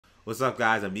What's up,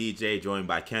 guys? I'm EJ, joined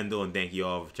by Kendall, and thank you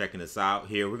all for checking us out.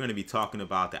 Here, we're going to be talking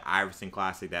about the Iverson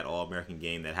Classic, that All-American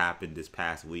game that happened this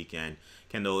past weekend.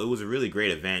 Kendall, it was a really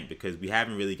great event because we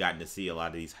haven't really gotten to see a lot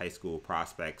of these high school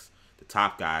prospects, the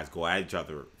top guys, go at each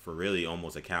other for really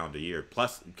almost a calendar year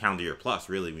plus,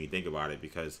 really, when you think about it,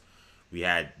 because we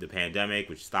had the pandemic,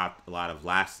 which stopped a lot of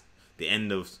the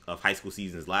end of high school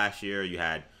seasons last year. You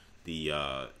had the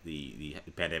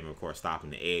pandemic, of course,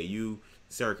 stopping the AAU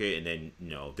circuit, and then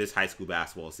this high school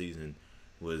basketball season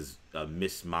was a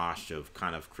mishmash of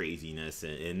kind of craziness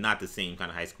and not the same kind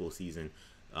of high school season.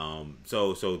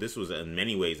 So this was in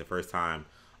many ways the first time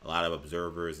a lot of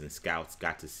observers and scouts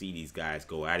got to see these guys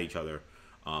go at each other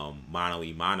mano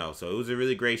a mano. So it was a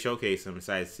really great showcase. I'm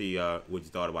excited to see what you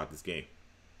thought about this game.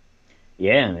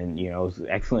 Yeah, and it was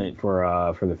excellent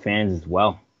for the fans as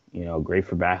well. Great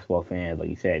for basketball fans, like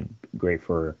you said, great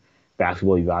for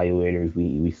basketball evaluators.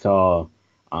 We saw,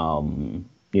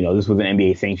 this was an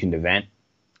NBA sanctioned event,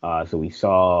 so we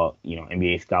saw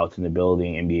NBA scouts in the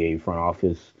building, NBA front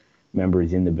office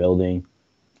members in the building,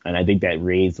 and I think that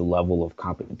raised the level of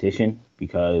competition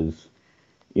because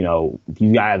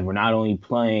these guys were not only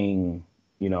playing,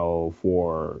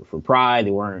 for pride.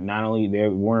 They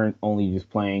weren't only just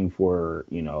playing for,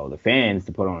 the fans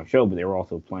to put on a show, but they were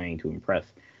also playing to impress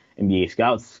NBA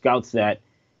scouts that,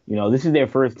 this is their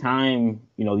first time,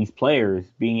 these players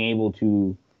being able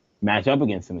to match up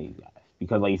against some of these guys.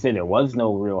 Because like you said, there was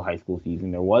no real high school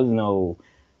season. There was no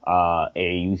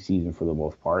AAU season for the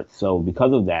most part. So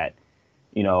because of that,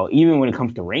 even when it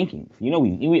comes to rankings,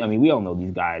 we all know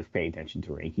these guys pay attention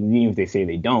to rankings, even if they say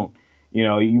they don't.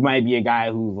 You might be a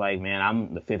guy who's like, man,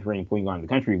 I'm the fifth ranked point guard in the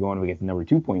country going up against the number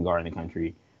 2 point guard in the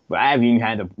country, but I haven't even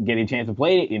had to get a chance to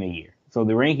play it in a year. So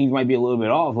the rankings might be a little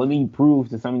bit off. Let me prove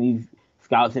to some of these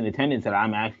scouts in attendance that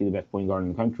I'm actually the best point guard in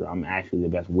the country. I'm actually the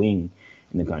best wing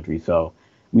in the country. So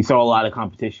we saw a lot of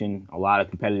competition, a lot of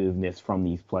competitiveness from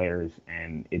these players,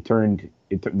 and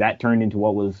that turned into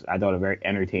what was, I thought, a very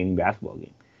entertaining basketball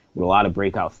game with a lot of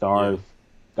breakout Yeah. stars,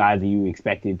 guys that you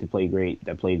expected to play great,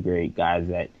 that played great, guys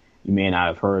that you may not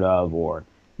have heard of or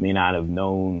may not have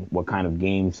known what kind of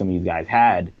games some of these guys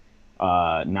had.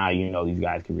 Now these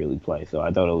guys can really play. So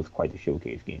I thought it was quite the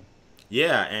showcase game.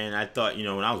 Yeah, and I thought, when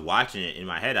I was watching it in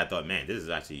my head, I thought, man, this is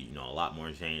actually, a lot more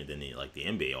entertaining than the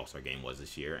NBA All Star Game was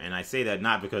this year. And I say that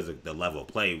not because the level of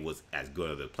play was as good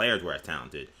or the players were as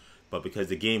talented, but because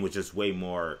the game was just way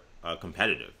more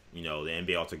competitive. The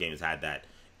NBA All Star Game has had that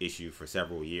issue for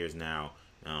several years now.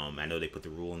 I know they put the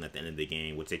rule in at the end of the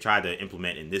game, which they tried to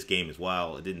implement in this game as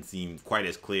well. It didn't seem quite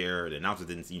as clear. The announcers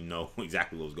didn't seem to know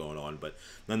exactly what was going on. But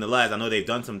nonetheless, I know they've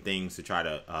done some things to try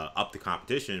to up the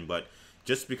competition. But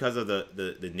just because of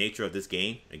the nature of this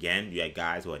game, again, you had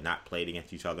guys who had not played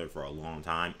against each other for a long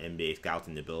time. NBA scouts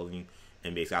in the building.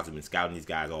 NBA scouts have been scouting these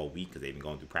guys all week because they've been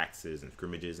going through practices and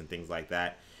scrimmages and things like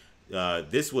that.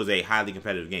 This was a highly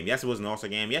competitive game. Yes, it was an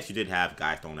All-Star game. Yes, you did have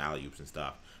guys throwing alley-oops and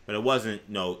stuff. But it wasn't,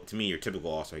 to me, your typical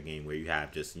All-Star game where you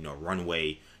have just,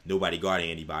 runway, nobody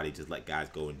guarding anybody, just let guys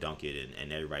go and dunk it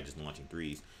and everybody just launching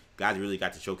threes. Guys really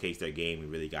got to showcase their game. We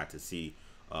really got to see,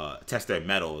 test their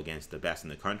mettle against the best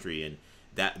in the country. And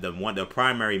that the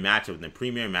primary matchup, the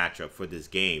premier matchup for this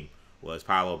game was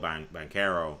Paolo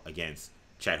Banchero against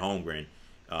Chet Holmgren.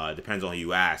 Depends on who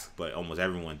you ask, but almost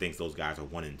everyone thinks those guys are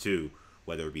 1 and 2,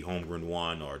 whether it be Holmgren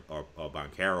 1 or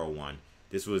Banchero 1.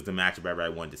 This was the matchup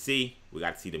everybody wanted to see. We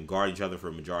got to see them guard each other for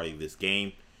a majority of this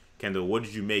game. Kendall, what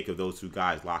did you make of those two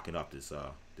guys locking up this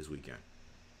weekend?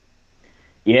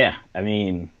 Yeah, I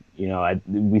mean,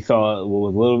 we saw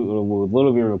what was a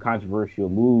little bit of a controversial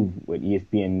move with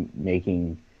ESPN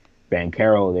making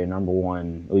Banchero their number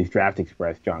one, at least Draft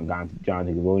Express, Jonathan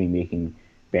Givony making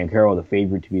Banchero the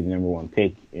favorite to be the number one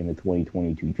pick in the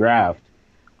 2022 draft,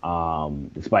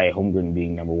 despite Holmgren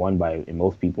being number one in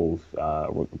most people's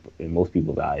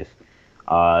eyes.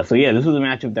 So yeah, this was a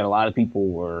matchup that a lot of people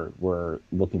were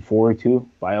looking forward to,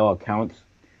 by all accounts.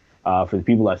 For the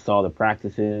people that saw the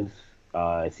practices,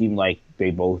 it seemed like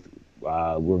they both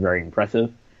were very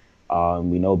impressive.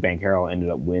 We know Banchero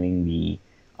ended up winning the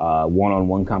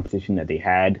one-on-one competition that they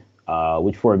had,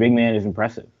 which for a big man is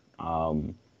impressive.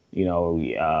 It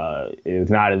was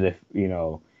not as if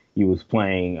he was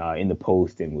playing in the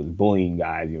post and was bullying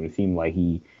guys. It seemed like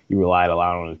he relied a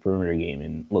lot on his perimeter game.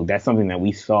 And look, that's something that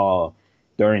we saw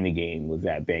during the game, was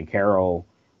that Banchero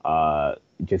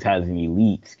just has an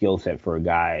elite skill set for a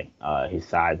guy his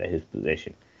size at his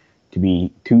position. To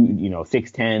be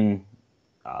 6'10",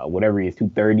 whatever he is,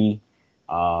 230,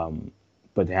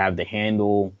 but to have the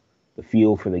handle, the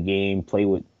feel for the game, play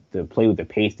with the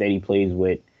pace that he plays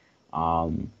with,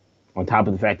 on top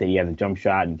of the fact that he has a jump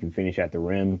shot and can finish at the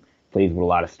rim, plays with a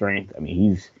lot of strength. I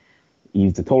mean,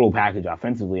 he's the total package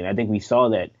offensively, and I think we saw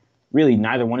that really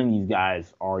neither one of these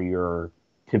guys are your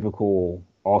typical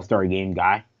All-Star game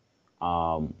guy.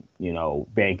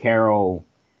 Banchero,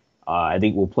 I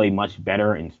think will play much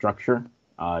better in structure.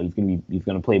 He's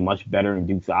gonna play much better in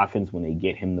Duke's offense when they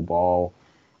get him the ball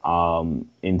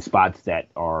in spots that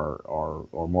are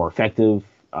more effective.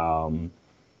 And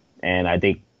I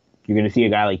think you're gonna see a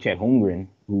guy like Chet Holmgren,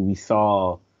 who we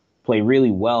saw play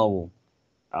really well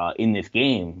in this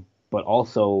game, but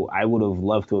also I would have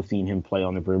loved to have seen him play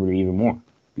on the perimeter even more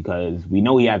because we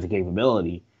know he has the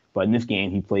capability, but in this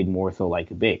game he played more so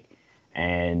like a big,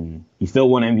 and he still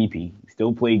won MVP. He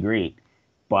still played great,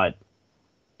 but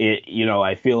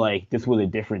I feel like this was a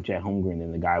different Chet Holmgren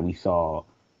than the guy we saw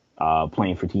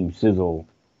playing for Team Sizzle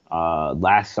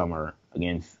last summer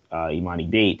against Imani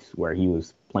Bates, where he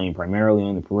was playing primarily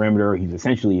on the perimeter. He's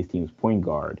essentially his team's point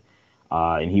guard,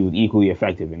 and he was equally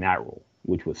effective in that role,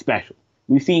 which was special.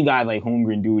 We've seen guys like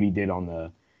Holmgren do what he did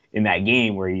in that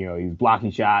game where he was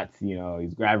blocking shots,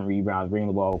 he's grabbing rebounds, bringing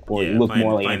the ball. Of course, he looked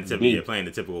more like playing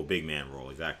the typical big man role,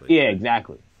 exactly. Yeah,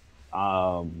 exactly.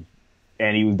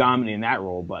 And he was dominant in that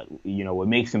role, but what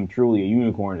makes him truly a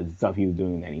unicorn is the stuff he was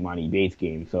doing in that Imani Bates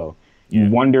game. So you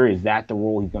wonder, is that the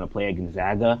role he's going to play at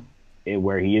Gonzaga,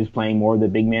 where he is playing more of the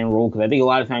big man role? Because I think a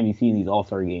lot of times you see in these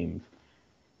All-Star games,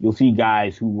 you'll see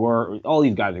guys all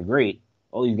these guys are great.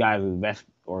 All these guys are the best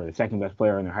or the second best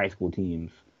player on their high school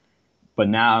teams. But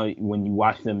now when you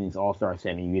watch them in this All-Star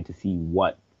setting, you get to see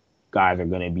what guys are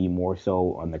going to be more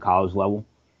so on the college level.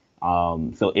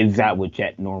 So is that what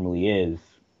Chet normally is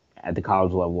at the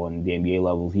college level and the NBA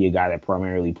level? Is he a guy that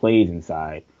primarily plays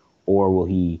inside, or will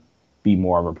he be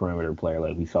more of a perimeter player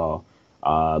like we saw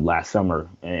last summer?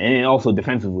 And also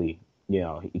defensively,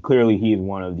 clearly he is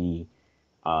one of the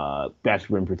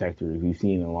best rim protectors we've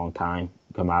seen in a long time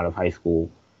come out of high school.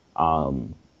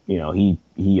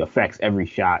 He affects every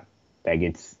shot that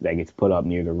gets put up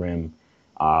near the rim.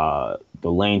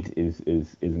 The length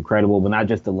is incredible, but not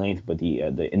just the length, but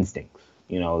the instincts.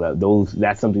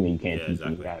 That's something that you can't teach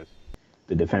when he has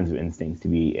the defensive instincts to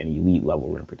be an elite level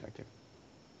rim protector.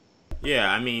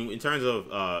 Yeah, I mean, in terms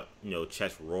of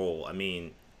Chet's role, I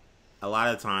mean, a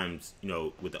lot of times,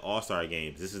 with the All-Star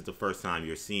games, this is the first time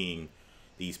you're seeing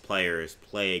these players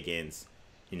play against,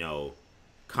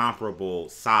 comparable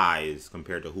size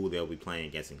compared to who they'll be playing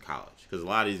against in college. Because a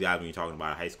lot of these guys, when you're talking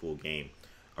about a high school game,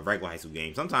 a regular high school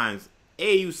game, sometimes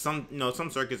AAU,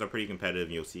 some circuits are pretty competitive,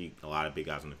 and you'll see a lot of big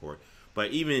guys on the court.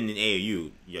 But even in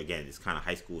AAU, again, it's kind of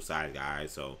high school size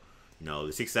guys. So, the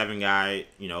 6'7" guy,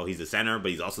 he's the center,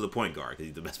 but he's also the point guard because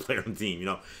he's the best player on the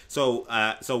team, So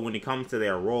when it comes to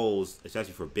their roles,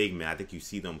 especially for big men, I think you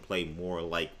see them play more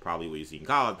like probably what you see in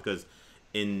college, because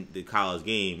in the college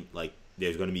game, like,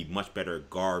 there's going to be much better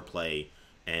guard play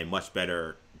and much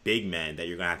better big men that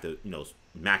you're going to have to,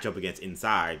 match up against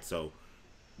inside. So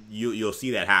you'll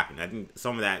see that happen. I think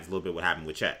some of that is a little bit what happened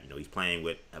with Chet. He's playing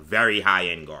with a very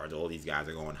high-end guards. All these guys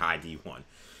are going high D1.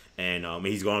 And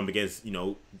he's going up against,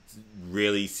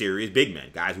 really serious big men,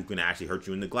 guys who can actually hurt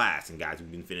you in the glass and guys who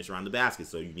can finish around the basket,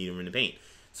 so you need them in the paint.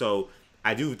 So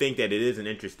I do think that it is an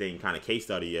interesting kind of case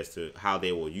study as to how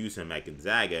they will use him at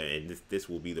Gonzaga, and this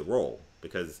will be the role,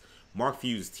 because Mark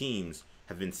Few's teams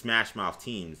have been smash-mouth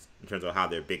teams in terms of how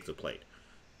their bigs are played.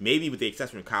 Maybe with the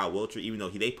exception of Kyle Wilcher, even though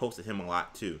they posted him a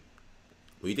lot too.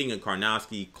 When you think of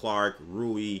Karnowski, Clark,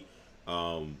 Rui,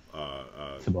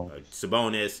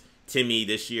 Sabonis, Timmy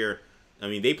this year, I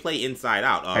mean, they play inside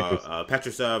out.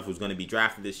 Petrusov, who's going to be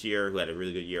drafted this year, who had a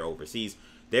really good year overseas,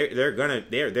 they're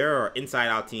an inside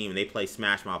out team, and they play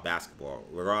smash mouth basketball,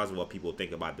 regardless of what people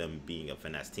think about them being a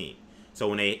finesse team. So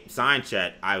when they signed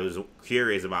Chet, I was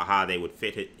curious about how they would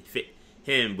fit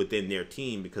him within their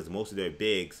team, because most of their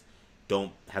bigs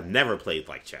have never played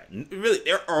like Chet. Really,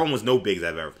 there are almost no bigs that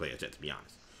have ever played like Chet, to be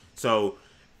honest. So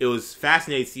it was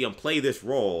fascinating to see him play this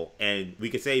role, and we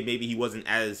could say maybe he wasn't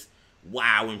as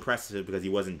impressive because he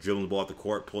wasn't dribbling the ball at the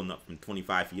court, pulling up from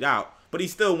 25 feet out, but he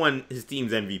still won his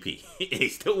team's MVP. He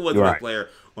still was the best player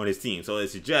on his team, so it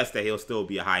suggests that he'll still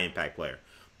be a high-impact player.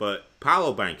 But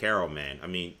Paolo Banchero, man, I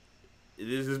mean,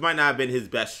 this might not have been his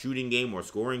best shooting game or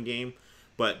scoring game,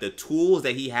 but the tools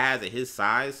that he has at his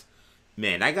size,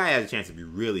 man, that guy has a chance to be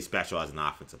really special as an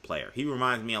offensive player. He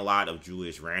reminds me a lot of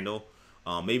Julius Randle.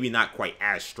 Maybe not quite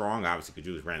as strong, obviously, because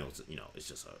Julius Randle,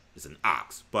 it's an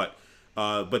ox. But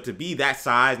to be that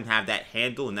size and have that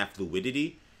handle and that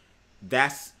fluidity,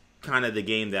 that's kind of the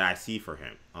game that I see for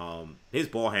him. His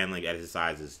ball handling at his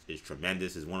size is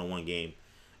tremendous. His one-on-one game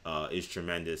is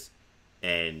tremendous.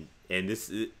 And this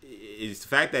is the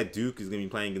fact that Duke is going to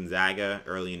be playing Gonzaga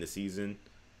early in the season,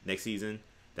 next season.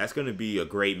 That's going to be a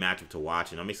great matchup to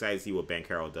watch, and I'm excited to see what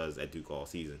Banchero does at Duke all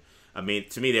season. I mean,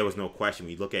 to me, there was no question.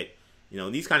 We look at,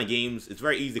 these kind of games, it's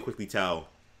very easy to quickly tell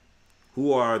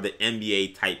who are the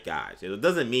NBA type guys. It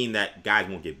doesn't mean that guys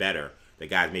won't get better. The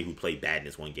guys maybe who played bad in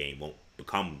this one game won't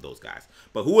become those guys.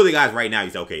 But who are the guys right now? You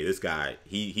say, okay, this guy,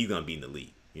 he's going to be in the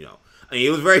league. I mean, it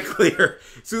was very clear.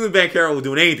 As soon as Banchero was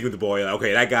doing anything with the ball, you're like,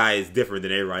 okay, that guy is different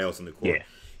than everybody else in the court. Yeah.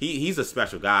 He's a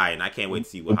special guy, and I can't wait to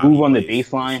see how he on the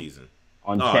baseline season.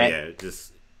 On Chet. It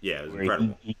was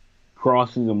incredible. He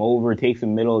crosses him over, takes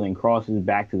him middle, then crosses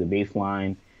back to the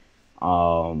baseline.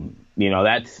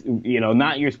 That's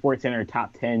not your Sports Center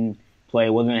top 10 play.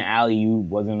 It wasn't an alley-oop,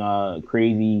 wasn't a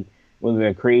crazy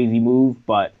move,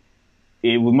 but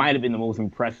it might have been the most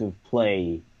impressive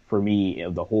play for me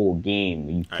of the whole game.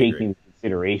 You take into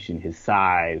consideration his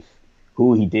size,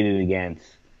 who he did it against,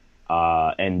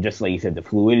 and just like you said, the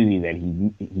fluidity that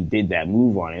he did that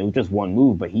move on. It was just one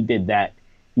move, but he did that.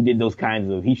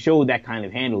 He showed that kind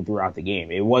of handle throughout the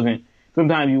game. It wasn't,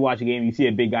 sometimes you watch a game, you see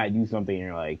a big guy do something, and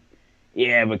you're like,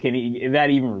 yeah, but is that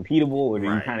even repeatable, or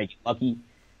did he kind of get lucky?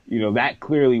 That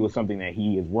clearly was something that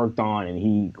he has worked on, and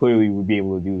he clearly would be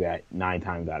able to do that 9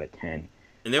 times out of 10.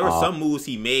 And there were some moves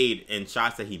he made and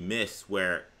shots that he missed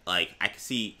where, like, I could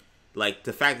see, like,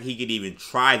 the fact that he could even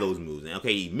try those moves. And,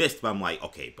 okay, he missed, but I'm like,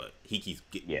 okay, but he keeps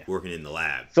working in the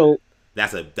lab. So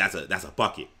that's a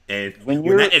bucket. And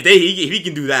if he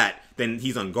can do that, then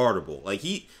he's unguardable. Like,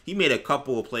 he made a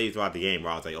couple of plays throughout the game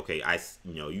where I was like, okay,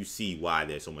 you see why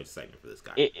there's so much excitement for this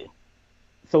guy.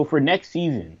 So for next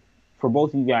season, for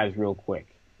both of you guys, real quick.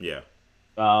 Yeah.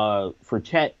 For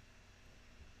Chet,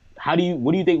 what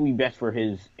do you think would be best for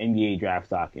his NBA draft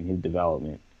stock and his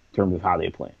development in terms of how they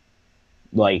play?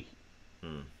 Like,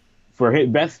 for his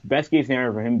best case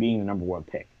scenario for him being the number 1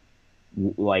 pick,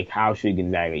 like, how should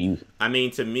Gonzaga use him? I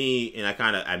mean, to me, and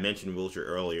I mentioned Wiltshire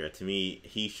earlier. To me,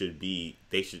 he should be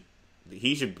the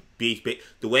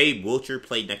way Wiltshire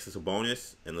played next to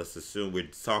Sabonis, and let's assume we're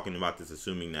talking about this,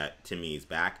 assuming that Timmy is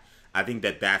back. I think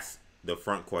that's the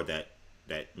front court that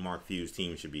Mark Few's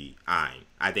team should be eyeing.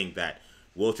 I think that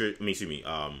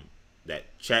that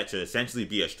Chet should essentially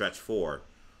be a stretch 4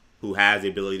 who has the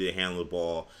ability to handle the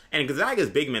ball. And Gonzaga's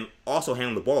big men also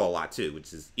handle the ball a lot too,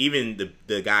 which is even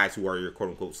the guys who are your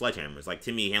quote-unquote sledgehammers. Like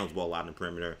Timmy handles the ball a lot in the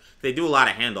perimeter. They do a lot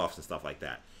of handoffs and stuff like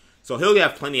that. So he'll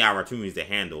have plenty of opportunities to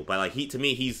handle. But like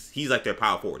he's like their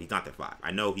power forward. He's not their 5.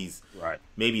 I know he's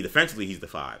maybe defensively he's the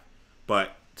 5.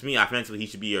 But to me, offensively, he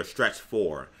should be your stretch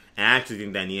 4. And I actually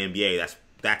think that in the NBA,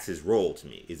 that's his role to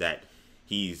me, is that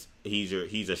he's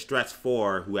a stretch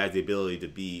 4 who has the ability to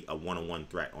be a one-on-one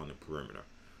threat on the perimeter.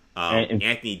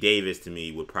 Anthony Davis, to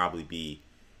me, would probably be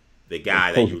the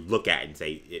guy that you look at and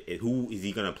say, who is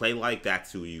he going to play like?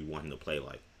 That's who you want him to play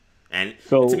like. And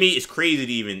to me, it's crazy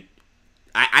to even...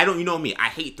 I don't, me, I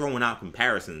hate throwing out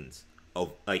comparisons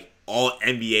of, like, all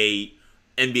NBA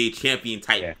champion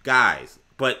type guys.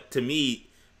 But to me,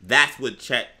 that's what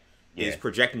Chet is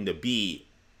projecting to be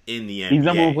in the NBA. He's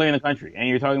number 1 player in the country. And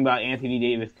you're talking about Anthony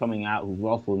Davis coming out, who's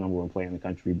also the number 1 player in the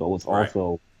country, but was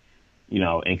also...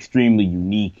 an extremely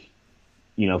unique,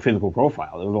 physical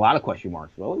profile. There was a lot of question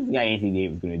marks. Well, what is the guy Anthony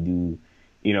Davis going to do,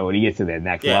 when he gets to that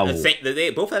next level?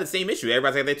 They both had the same issue.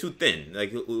 Everybody's like, they're too thin.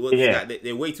 Like,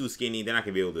 they're way too skinny. They're not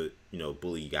going to be able to,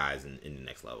 bully guys in the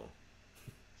next level.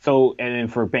 So, and then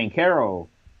for Banchero,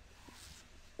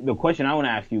 the question I want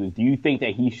to ask you is, do you think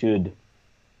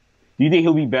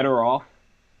he'll be better off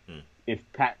if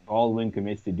Pat Baldwin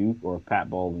commits to Duke or if Pat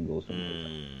Baldwin goes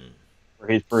somewhere for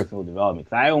his personal development?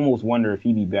 Because I almost wonder if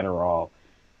he'd be better off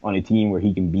on a team where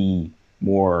he can be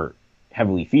more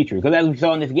heavily featured. Because as we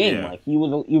saw in this game, like he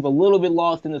was a little bit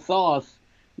lost in the sauce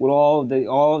with all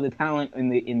the talent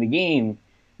in the game,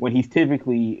 when he's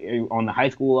typically on the high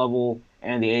school level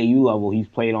and the AAU level, he's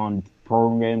played on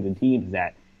programs and teams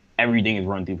that everything is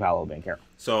run through Paolo Banchero.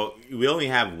 So we only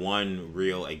have one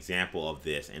real example of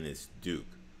this, and it's Duke.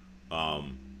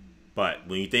 But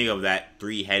when you think of that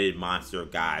 3-headed monster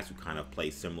of guys who kind of play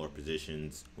similar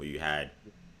positions, where you had,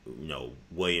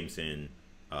 Williamson,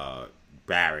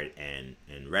 Barrett, and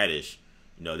Reddish,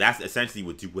 that's essentially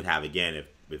what Duke would have again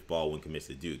if Baldwin commits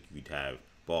to Duke. You'd have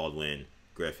Baldwin,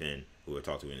 Griffin, who we'll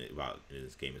talk to about in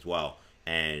this game as well,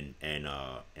 and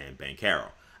Banchero.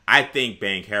 I think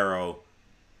Banchero...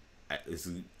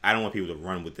 I don't want people to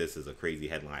run with this as a crazy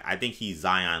headline. I think he's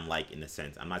Zion-like in a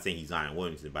sense. I'm not saying he's Zion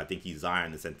Williamson, but I think he's Zion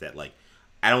in the sense that, like,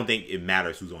 I don't think it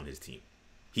matters who's on his team.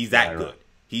 He's that good.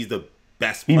 He's the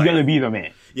best player. He's gonna be the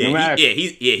man. Yeah,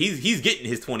 he's getting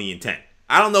his 20 and 10.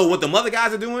 I don't know what the other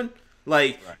guys are doing.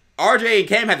 Like, RJ and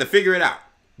Cam had to figure it out.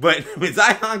 But when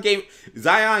Zion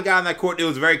got on that court, it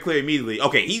was very clear immediately.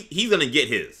 Okay, he's gonna get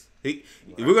his.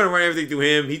 We're gonna run everything through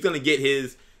him. He's gonna get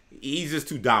his. He's just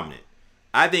too dominant.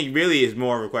 I think really it's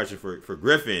more of a question for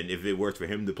Griffin if it works for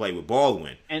him to play with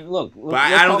Baldwin. And look, but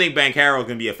I don't think Banchero is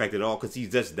gonna be affected at all because he's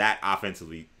just that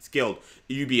offensively skilled.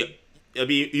 You'd be an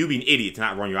idiot to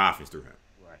not run your offense through him.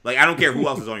 Right. Like I don't care who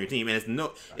else is on your team, and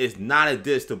it's not a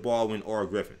diss to Baldwin or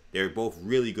Griffin. They're both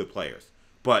really good players,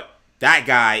 but that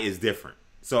guy is different.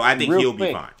 So I think he'll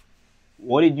be fine.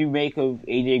 What did you make of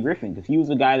AJ Griffin? Because he was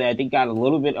a guy that I think got a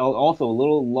little bit, also a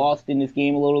little lost in this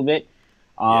game a little bit.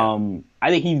 I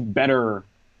think he's better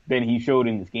than he showed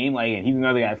in this game. Like, and he's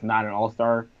another guy that's not an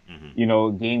all-star,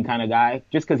 game kind of guy.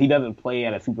 Just because he doesn't play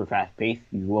at a super fast pace,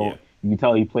 he's low. Yeah. You can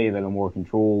tell he plays at a more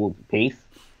controlled pace,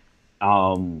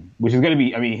 which is going to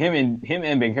be. I mean, him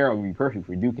and Banchero would be perfect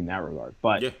for Duke in that regard.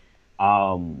 But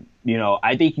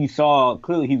I think you saw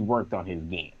clearly he's worked on his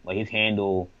game. Like his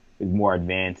handle is more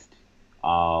advanced.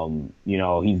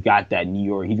 He's got that New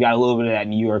York. He's got a little bit of that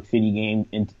New York City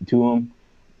game to him,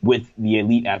 with the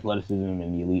elite athleticism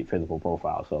and the elite physical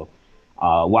profile. So,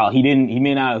 while he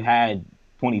may not have had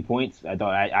 20 points, I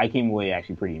thought I came away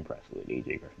actually pretty impressed with AJ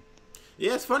Griffin.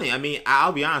 Yeah, it's funny. I mean,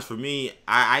 I'll be honest. For me,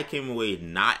 I came away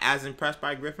not as impressed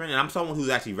by Griffin, and I'm someone who's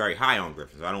actually very high on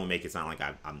Griffin, so I don't want to make it sound like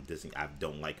I'm dissing. I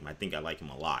don't like him. I think I like him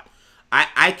a lot.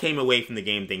 I came away from the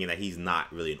game thinking that he's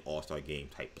not really an all-star game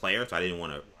type player, so I didn't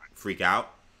want to freak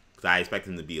out because I expect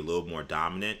him to be a little more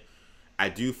dominant. I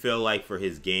do feel like for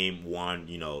his game one,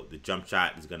 the jump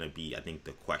shot is going to be, I think,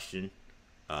 the question.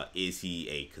 Is he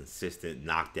a consistent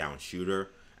knockdown shooter?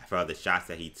 I felt the shots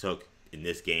that he took in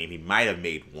this game, he might have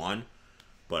made one,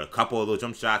 but a couple of those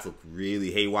jump shots looked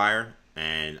really haywire,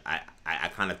 and I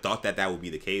kind of thought that would be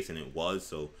the case, and it was,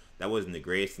 so that wasn't the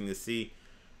greatest thing to see.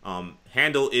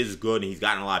 Handle is good, and he's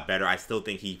gotten a lot better. I still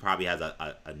think he probably has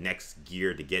a next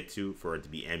gear to get to for it to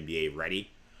be NBA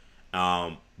ready.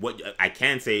 What I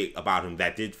can say about him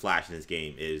that did flash in this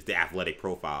game is the athletic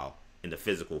profile and the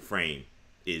physical frame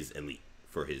is elite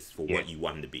for what you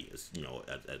want him to be. Is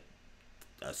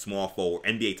a small forward,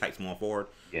 NBA type small forward.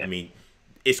 Yeah. I mean,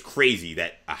 it's crazy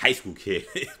that a high school kid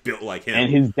is built like him.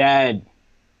 And his dad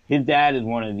is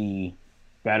one of the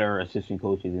better assistant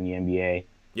coaches in the NBA.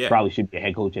 Yeah. Probably should be a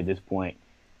head coach at this point.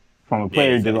 From a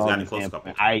player development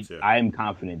standpoint, I am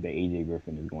confident that AJ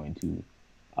Griffin is going to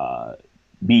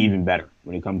be even better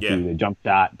when it comes to the jump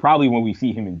shot. Probably when we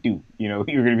see him in Duke, you're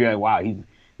going to be like, wow, he's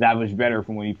that much better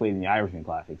from when he played in the Iverson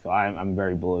Classic. So I'm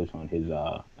very bullish on his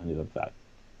upside.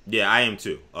 Yeah, I am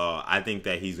too. I think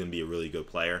that he's going to be a really good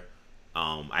player.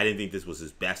 I didn't think this was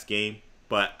his best game,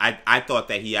 but I thought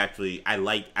that he actually I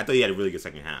thought he had a really good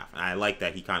second half, and I like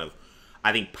that he kind of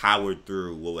powered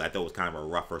through what I thought was kind of a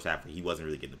rough first half. He wasn't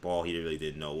really getting the ball. He really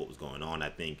didn't know what was going on. I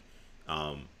think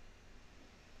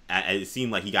it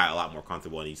seemed like he got a lot more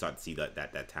comfortable, and you started to see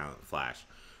that talent flash.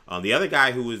 The other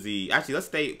guy who was let's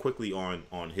stay quickly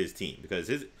on his team, because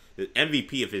the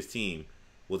MVP of his team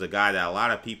was a guy that a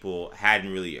lot of people hadn't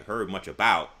really heard much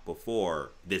about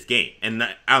before this game. And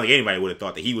I don't think anybody would have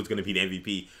thought that he was going to be the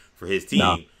MVP for his team.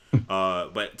 No.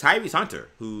 But Tyrese Hunter,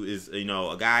 who is,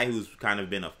 a guy who's kind of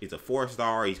been he's a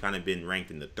 4-star. He's kind of been ranked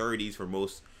in the 30s for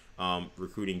most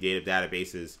recruiting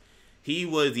databases. He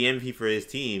was the MVP for his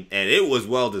team, and it was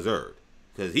well-deserved.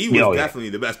 Because he was definitely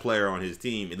the best player on his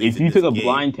team. At least if you took a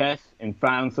blind test and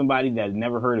found somebody that had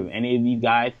never heard of any of these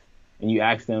guys, and you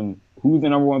asked them who's the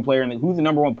number one player who's the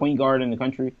number one point guard in the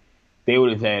country, they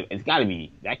would have said it's got to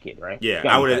be that kid, right? Yeah,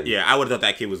 I would have. Yeah, I would have thought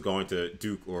that kid was going to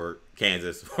Duke or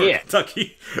Kansas or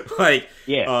Kentucky.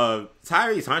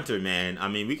 Tyrese Hunter, man. I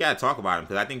mean, we got to talk about him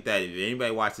because I think that if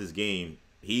anybody watched this game,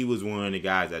 he was one of the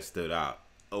guys that stood out.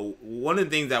 One of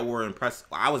the things that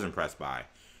I was impressed by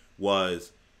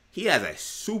was he has a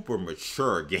super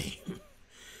mature game.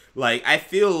 I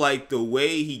feel like the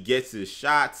way he gets his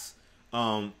shots,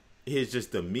 his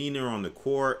just demeanor on the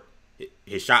court,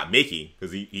 his shot making,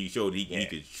 because he showed he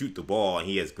could shoot the ball and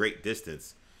he has great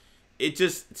distance. It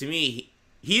just, to me,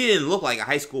 he didn't look like a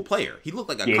high school player. He looked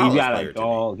like a college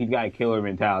player. He's got a killer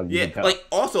mentality. Yeah,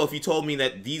 also, if you told me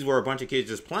that these were a bunch of kids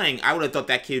just playing, I would have thought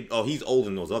that kid, he's older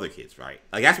than those other kids, right?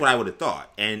 That's what I would have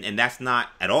thought. And that's not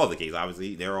at all the case,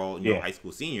 obviously. They're all high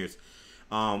school seniors.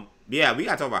 We got to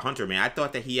talk about Hunter, man. I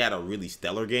thought that he had a really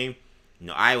stellar game.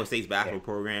 Iowa State's basketball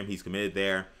program, he's committed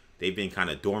there. They've been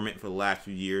kind of dormant for the last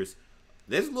few years.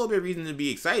 There's a little bit of reason to be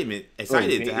excited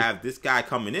to have this guy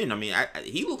coming in. I mean,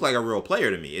 he looked like a real player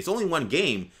to me. It's only one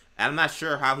game, and I'm not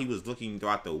sure how he was looking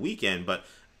throughout the weekend, but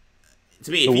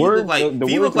to me, if he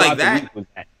looked like that,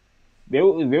 there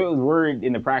was word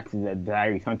in the practice that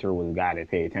Tyrese Hunter was a guy to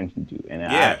pay attention to, and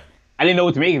I didn't know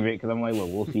what to make of it because I'm like, well,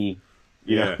 we'll see,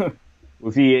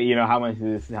 we'll see, how much of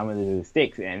this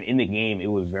sticks. And in the game, it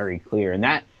was very clear,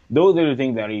 and those are the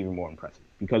things that are even more impressive.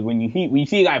 Because when you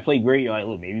see a guy play great, you're like,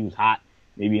 look, maybe he was hot,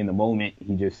 maybe in the moment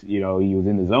he just, he was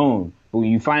in the zone. But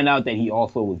when you find out that he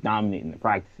also was dominant in the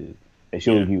practices, that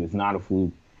shows you it's not a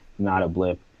fluke, it's not a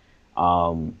blip.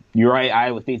 You're right.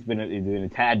 Iowa State's been a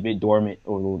tad bit dormant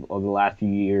over the last few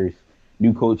years.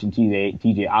 New coach in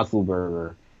TJ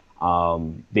Otzelberger.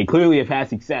 They clearly have had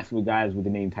success with guys with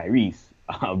the name Tyrese,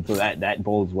 so that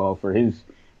bodes well for his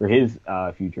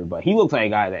future. But he looks like a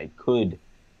guy that could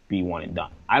be one and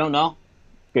done. I don't know,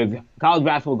 because college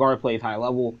basketball guard plays high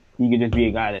level. He could just be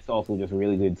a guy that's also just a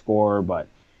really good scorer, but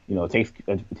it takes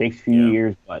a few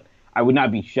years. But I would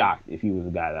not be shocked if he was a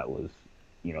guy that was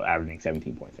averaging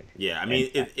 17.6. Yeah, I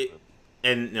mean,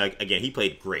 and again, he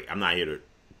played great. I'm not here to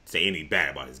say anything bad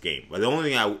about his game, but the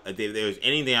only thing if there's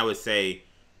anything I would say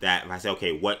that if I say,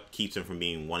 okay, what keeps him from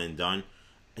being one and done?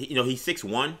 He's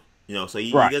 6'1", so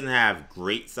he doesn't have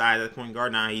great size as a point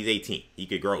guard. Now he's 18. He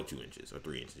could grow 2 inches or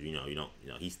 3 inches.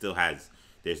 He still has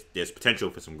there's potential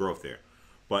for some growth there,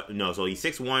 but so he's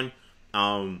 6'1".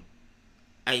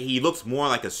 He looks more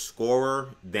like a scorer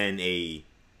than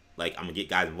I'm gonna get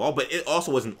guys involved, but it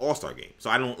also was an all-star game, so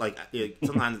I don't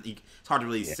sometimes it's hard to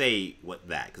really say what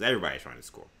that, because everybody's trying to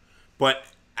score. But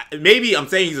maybe I'm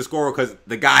saying he's a scorer because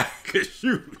the guy could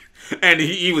shoot and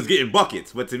he was getting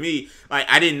buckets. But to me,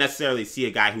 I didn't necessarily see a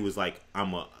guy who was like,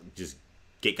 I'm gonna just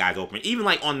get guys open. Even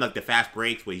on the fast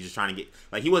breaks where he's just trying to get,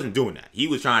 he wasn't doing that. He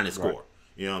was trying to score. Right.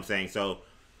 You know what I'm saying? So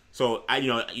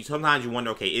sometimes you wonder,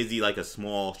 okay, is he like a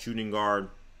small shooting guard?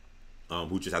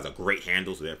 Who just has a great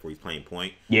handle, so therefore he's playing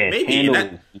point. Yeah, maybe his handle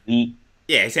is elite.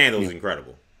 Yeah, his handle is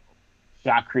incredible.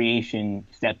 Shot creation,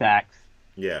 step backs.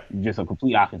 Yeah, just a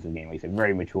complete offensive game. Like I said,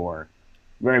 very mature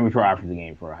offensive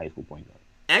game for a high school point guard.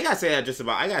 And I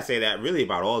gotta say that really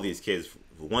about all these kids.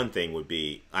 One thing would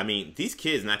be, these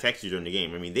kids, and I texted you during the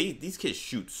game. These kids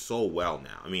shoot so well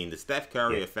now. The Steph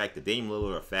Curry effect, the Dame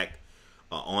Lillard effect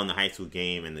on the high school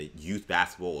game and the youth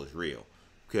basketball is real.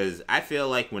 Because I feel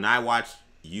like when I watch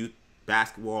youth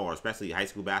basketball, or especially high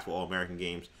school basketball All-American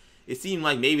games, it seemed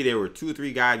like maybe there were 2 or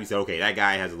 3 guys you said, okay, that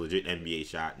guy has a legit NBA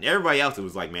shot. And everybody else, it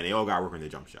was like, man, they all got working their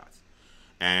jump shots.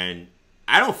 And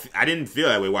I didn't feel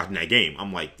that way watching that game.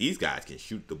 I'm like, these guys can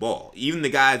shoot the ball. Even the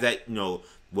guys that, with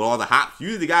all the hops,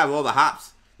 usually the guys with all the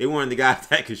hops, they weren't the guys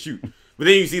that could shoot. But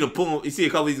then you see a couple of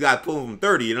these guys pulling from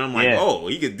 30, and I'm like, oh,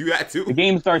 he could do that too. The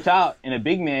game starts out, and a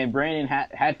big man, Brandon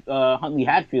Huntley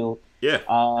Hatfield, hits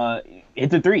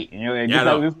a 3.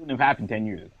 This wouldn't have happened 10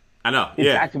 years ago. I know. It's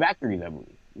back-to-back threes, I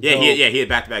believe. Yeah, he had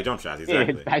back-to-back jump shots.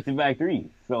 Exactly. Yeah, back-to-back threes.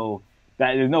 So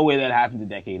there's no way that happened a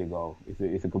decade ago.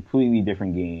 It's a completely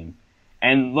different game.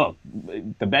 And look,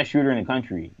 the best shooter in the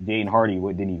country, Jaden Hardy,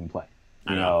 didn't even play.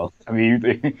 You want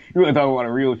to talk about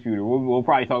a real shooter. We'll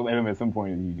probably talk about him at some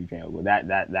point in the YouTube channel. But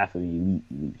that's an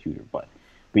elite shooter. But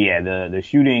yeah, the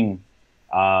shooting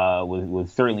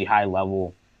was certainly high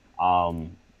level.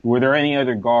 Were there any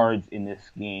other guards in this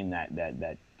game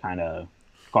that kind of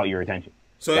caught your attention?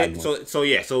 So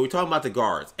we're talking about the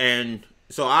guards, and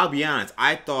so I'll be honest,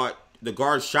 I thought the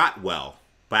guards shot well,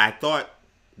 but I thought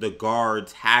the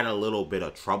guards had a little bit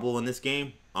of trouble in this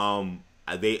game.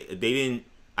 They didn't.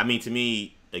 To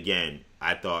me, again,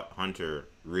 I thought Hunter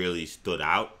really stood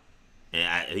out, and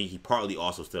I think he partly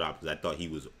also stood out because I thought he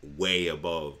was way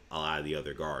above a lot of the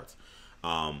other guards.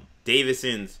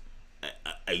 Davison's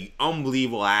an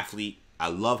unbelievable athlete. I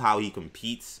love how he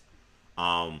competes.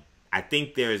 I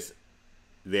think there's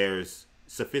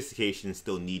sophistication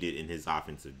still needed in his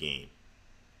offensive game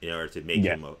in order to make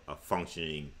him a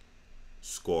functioning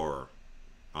scorer.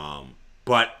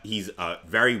 But he's a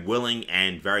very willing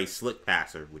and very slick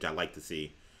passer, which I like to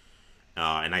see.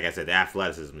 And like I said, the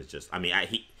athleticism is just,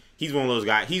 he's one of those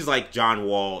guys. He's like John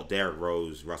Wall, Derrick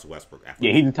Rose, Russell Westbrook.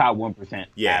 Yeah, he's the top 1%.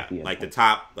 Yeah, like the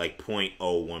top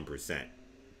 0.01%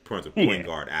 point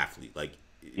guard athlete.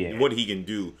 What he can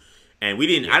do. And we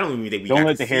didn't. I don't even think we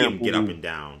got to see him get up and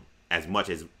down as much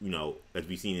as as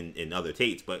we've seen in other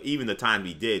tapes. But even the time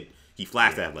he did, he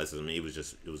flashed athleticism. It was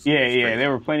crazy. There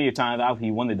were plenty of times. Obviously,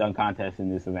 he won the dunk contest in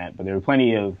this event, but there were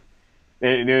plenty of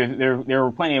there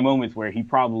were plenty of moments where he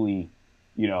probably,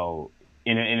 in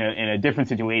a different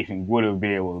situation would have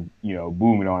been able to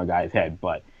boom it on a guy's head.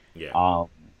 But I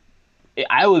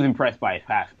was impressed by his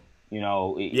passing.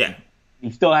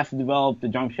 He still has to develop the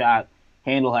jump shot.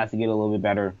 Handle has to get a little bit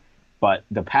better. But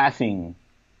the passing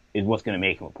is what's going to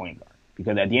make him a point guard.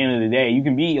 Because at the end of the day, you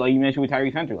can be, like you mentioned with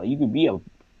Tyrese Hunter, you could be a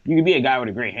guy with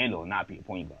a great handle and not be a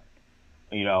point guard.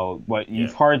 But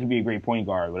it's hard to be a great point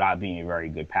guard without being a very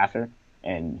good passer.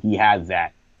 And he has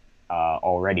that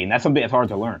already. And that's something that's hard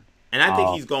to learn. And I think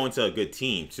he's going to a good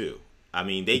team, too.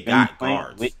 They got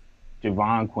guards. With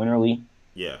Javon Quinterly.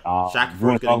 Yeah. If you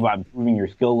want to talk about improving your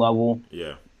skill level,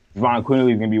 Yeah. Javon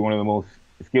Quinerly is going to be one of the most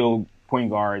skilled point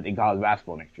guards in college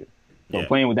basketball next year. So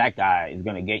playing with that guy is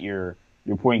going to get your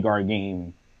point guard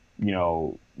game,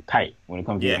 tight when it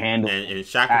comes to your handle. And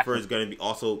Shackelford is going to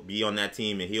also be on that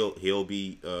team, and he'll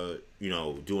be doing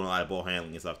a lot of ball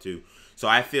handling and stuff too. So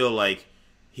I feel like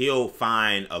he'll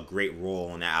find a great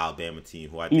role on that Alabama team.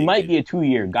 Who he might be a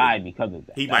 2-year guy because of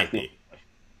that. He might be.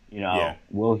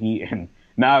 Will he? And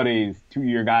nowadays,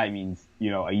 2-year guy means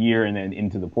a year and then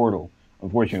into the portal,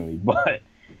 unfortunately. But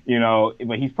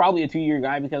but he's probably a 2-year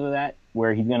guy because of that.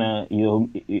 Where he's gonna,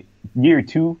 year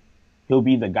 2, he'll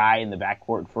be the guy in the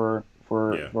backcourt for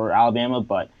Alabama.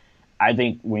 But I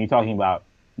think when you're talking about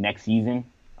next season,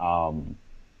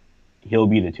 he'll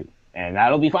be the 2, and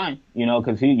that'll be fine.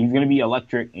 Because he's gonna be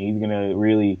electric, and he's gonna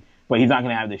really, but he's not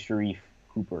gonna have the Sharif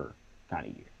Cooper kind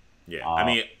of year. Yeah,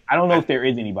 I don't know if there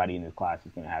is anybody in this class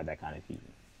who's gonna have that kind of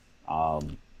season.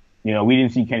 We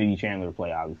didn't see Kennedy Chandler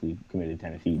play, obviously, committed to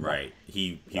Tennessee. Right,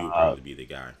 he would probably be the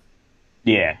guy.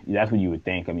 Yeah, that's what you would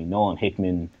think. I mean, Nolan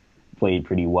Hickman played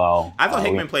pretty well. I thought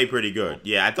Hickman played pretty good.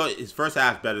 Yeah, I thought his first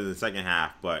half better than the second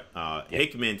half, but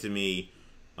Hickman to me,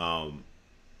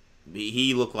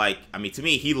 he looked like. To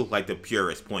me, he looked like the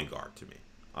purest point guard to me.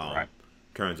 In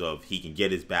terms of he can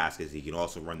get his baskets, he can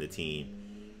also run the team.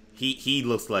 He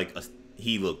looks like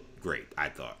he looked great. I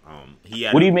thought he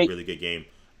had a really good game.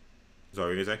 Sorry, what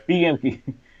were you gonna say? Speaking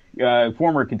of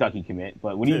former Kentucky commit,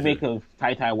 but what do you make of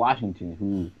TyTy Washington,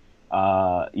 who?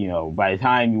 By the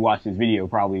time you watch this video,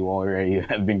 probably will already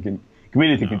have been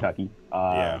committed to Kentucky.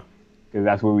 Because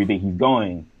that's where we think he's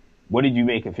going. What did you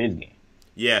make of his game?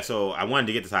 Yeah, so I wanted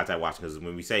to get to TyTy Washington because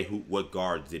when we say what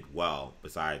guards did well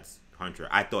besides Hunter,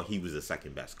 I thought he was the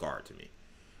second best guard to me.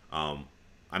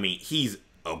 He's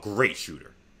a great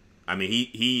shooter.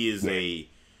 He is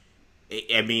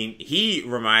he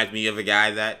reminds me of a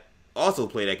guy that also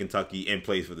played at Kentucky and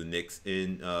plays for the Knicks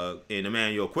in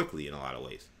Emmanuel Quickly in a lot of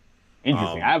ways.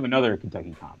 Interesting. I have another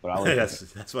Kentucky comp, but I'll let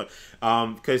that's what.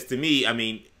 Because to me,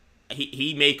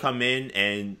 he may come in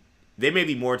and there may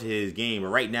be more to his game, but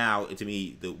right now, to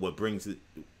me, what brings it,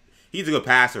 he's a good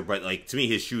passer, but to me,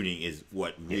 his shooting is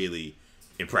what really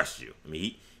impressed you.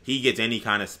 He gets any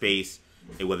kind of space,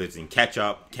 whether it's in catch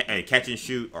and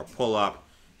shoot or pull up.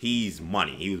 He's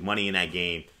money. He was money in that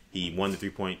game. He won the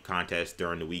 3-point contest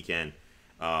during the weekend.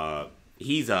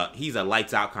 He's a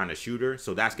lights out kind of shooter,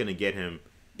 so that's going to get him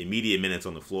immediate minutes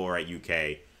on the floor at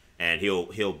UK, and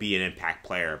he'll be an impact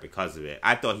player because of it.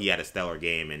 I thought he had a stellar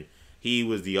game, and he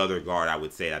was the other guard I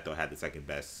would say that I thought had the second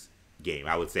best game.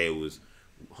 I would say it was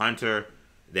Hunter,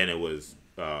 then it was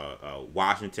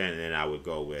Washington, and then I would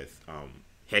go with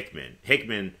Hickman.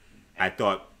 Hickman, I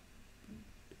thought,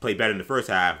 played better in the first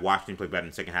half. Washington played better in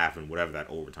the second half, and whatever that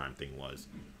overtime thing was.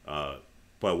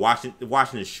 But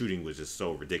Washington's shooting was just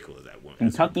so ridiculous at one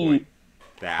point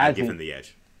that I give him the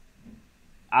edge.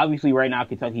 Obviously, right now,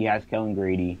 Kentucky has Kellen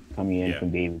Grady coming in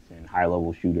from Davison,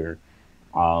 high-level shooter.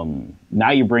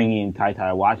 Now you're bringing in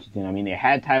TyTy Washington. They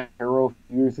had Hero a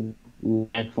few years ago, who was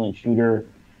an excellent shooter,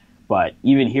 but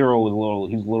even Hero was a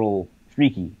little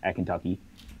streaky at Kentucky.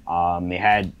 They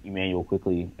had Emmanuel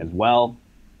Quickly as well.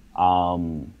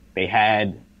 They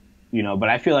had, but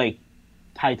I feel like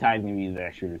TyTy is going to be the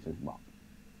best shooter since Monk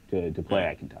to play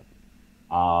at Kentucky.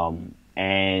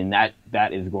 And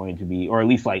that is going to be, or at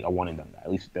least like a one and done guy.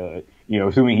 At least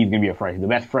assuming he's going to be a freshman, the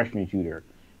best freshman shooter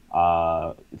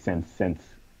since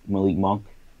Malik Monk.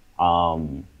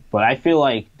 But I feel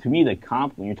like, to me, the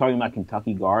comp when you're talking about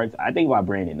Kentucky guards, I think about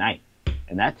Brandon Knight,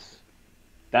 and that's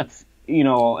I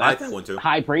like that one too.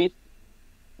 High praise.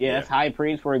 Yeah, that's high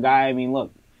praise for a guy.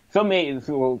 Look, first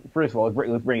of all,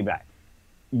 let's bring it back.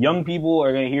 Young people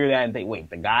are going to hear that and think, wait,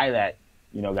 the guy that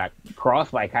got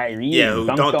crossed by Kyrie. Yeah, who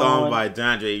dunked on by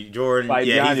DeAndre Jordan.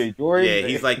 Yeah,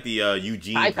 he's like the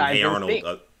Eugene from Hey Arnold.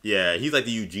 He's like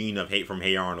the Eugene from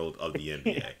Hey Arnold of the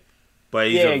NBA. But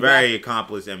he's a very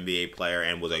accomplished NBA player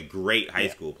and was a great high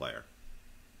school player.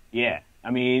 Yeah,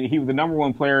 he was the number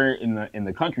one player in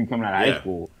the country coming out of high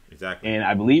school. Exactly. And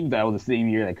I believe that was the same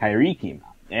year that Kyrie came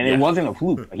out. And it wasn't a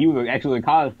fluke. He was actually a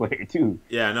college player too.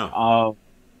 Yeah, I know.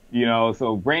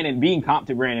 So being comp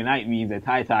to Brandon Knight means that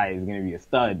TyTy is going to be a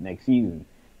stud next season.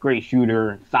 Great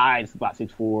shooter, size about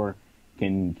 6'4",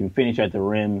 can finish at the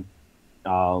rim.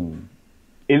 The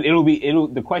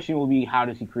question will be, how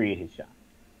does he create his shot?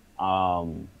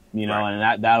 And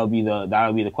that'll be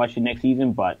the question next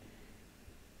season. But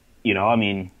he's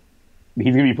going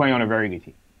to be playing on a very good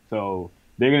team. So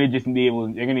they're going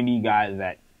to need guys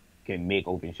that can make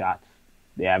open shots.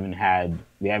 They haven't had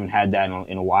that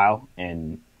in a while,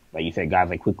 and like you said, guys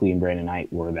like Quickly and Brandon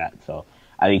Knight were that. So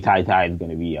I think TyTy is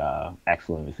going to be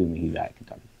excellent, assuming he's at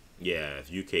Kentucky. Yeah,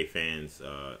 if UK fans,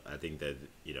 I think that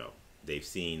they've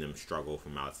seen them struggle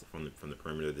from the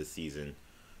perimeter this season.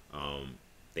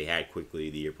 They had Quickly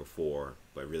the year before,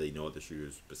 but really no other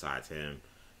shooters besides him.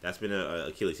 That's been a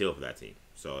Achilles heel for that team.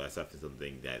 So that's definitely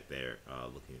something that they're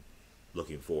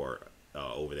looking for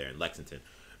over there in Lexington.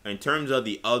 In terms of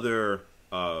the other,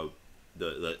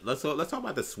 let's talk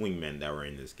about the swingmen that were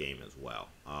in this game as well.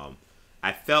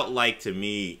 I felt like, to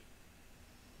me,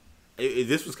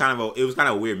 this was kind of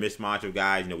a weird mismatch of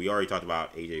guys. We already talked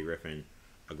about AJ Griffin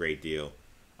a great deal.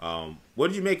 What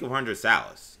did you make of Hunter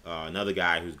Sallis, another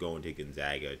guy who's going to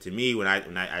Gonzaga? To me, when I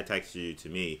texted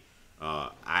you,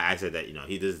 I said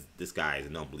that this guy is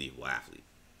an unbelievable athlete.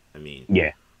 I mean,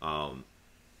 yeah.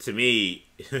 To me,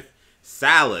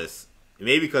 Sallis,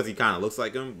 maybe because he kind of looks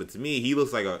like him, but to me, he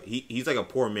looks like he's like a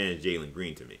poor man's Jalen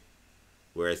Green to me,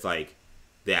 where it's like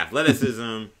the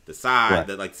athleticism, the size, right.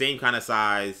 the like same kind of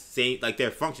size, same like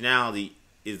their functionality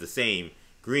is the same.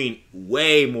 Green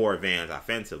way more advanced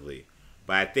offensively,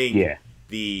 but I think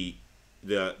the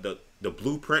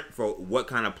blueprint for what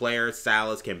kind of player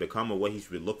Sallis can become or what he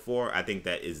should look for, I think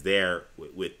that is there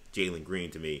with Jalen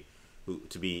Green to me,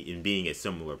 being a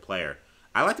similar player.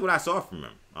 I liked what I saw from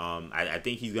him. I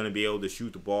think he's going to be able to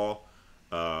shoot the ball,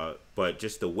 but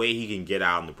just the way he can get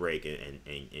out on the break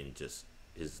and just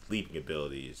his leaping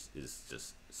ability is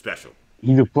just special.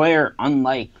 He's a player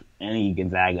unlike any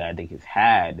Gonzaga I think has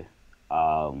had.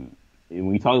 When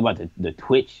we talk about the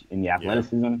twitch and the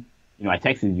athleticism, I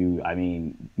texted you. I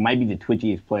mean, might be the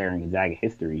twitchiest player in Gonzaga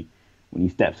history when he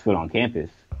steps foot on campus.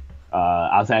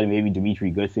 Outside of maybe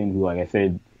Dimitri Goodson, who, like I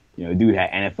said, dude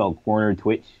had NFL corner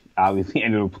twitch. Obviously,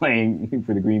 ended up playing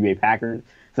for the Green Bay Packers.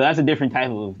 So that's a different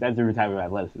type of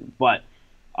athleticism. But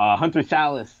Hunter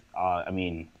Sallis,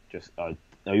 we're talking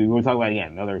about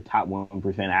again another top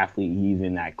 1% athlete. He's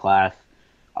in that class.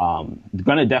 He's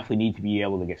gonna definitely need to be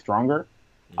able to get stronger.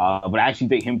 But I actually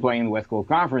think him playing in the West Coast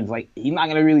Conference, like, he's not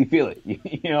gonna really feel it.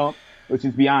 Let's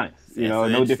just be honest.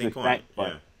 No disrespect,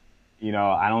 but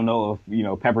I don't know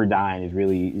if Pepperdine is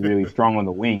really strong on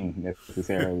the wing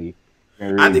necessarily.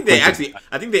 Really I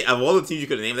think they of all the teams you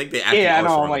could name, I think they actually are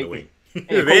strong on the wing.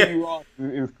 Kobe Ross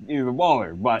is a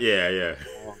baller, but yeah.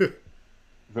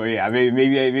 So yeah,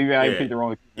 maybe I picked the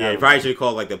wrong. Yeah, you probably should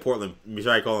call like the Portland. You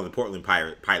should call them the Portland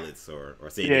Pilots or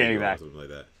San Diego exactly. or something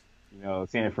like that.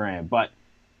 San Fran. But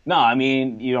no, I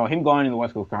mean, him going in the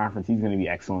West Coast Conference, he's going to be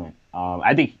excellent.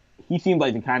 I think he seems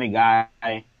like the kind of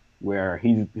guy where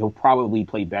he'll probably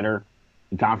play better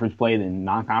in conference play than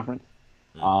non-conference.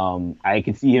 I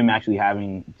could see him actually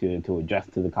having to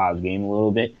adjust to the college game a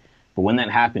little bit, but when that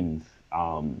happens,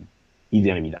 he's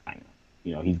going to be dynamite.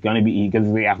 He's going to be,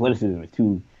 because the athleticism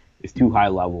is too high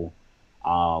level,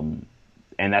 and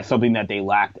that's something that they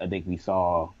lacked. I think we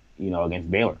saw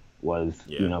against Baylor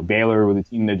Baylor was a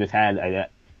team that just had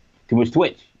too much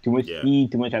twitch, too much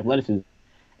speed, too much athleticism,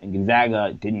 and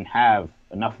Gonzaga didn't have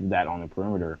enough of that on the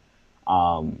perimeter.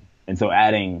 And so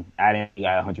adding a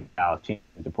guy 100,000 changes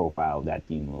the profile of that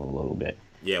team a little bit.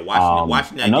 Yeah,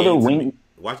 watching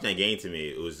that game to me,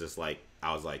 it was just like,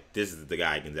 I was like, this is the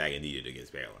guy Gonzaga needed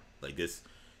against Baylor. Like this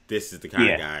is the kind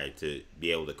of guy to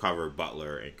be able to cover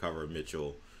Butler and cover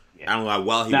Mitchell. I don't know how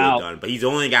well he would have done, but he's the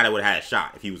only guy that would have had a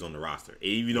shot if he was on the roster.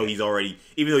 Even though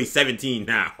he's 17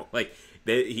 now,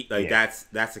 that's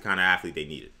the kind of athlete they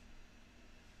needed.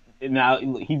 Now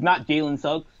he's not Jalen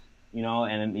Suggs, and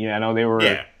I know they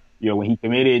were. When he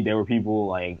committed, there were people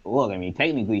like, look, I mean,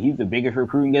 technically, he's the biggest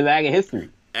recruit in Gonzaga history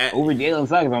over Jalen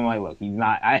Suggs. I'm like, look, he's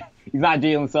not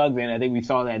Jalen Suggs, and I think we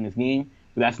saw that in this game.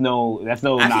 But that's no.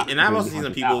 And I've also seen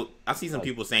some people. I've seen some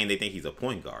people saying they think he's a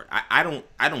point guard. I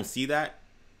don't see that.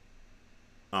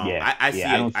 I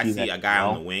see a guy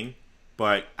on the wing,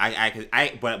 but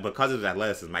but because of his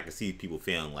athleticism, I can see people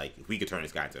feeling like if we could turn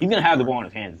this guy into he's gonna have the ball in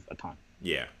his hands a ton.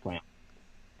 Yeah, playing.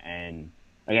 And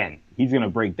again, he's gonna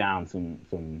break down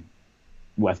some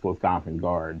West Coast Conference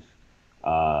guards,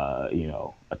 a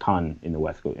ton in the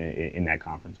West Coast in that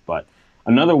conference. But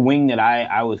another wing that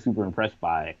I was super impressed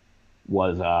by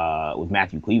was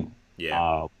Matthew Cleveland.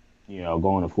 Yeah.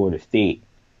 Going to Florida State,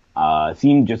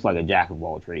 seemed just like a jack of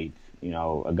all trades.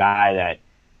 A guy that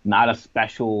not a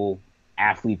special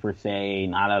athlete per se,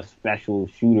 not a special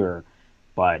shooter,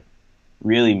 but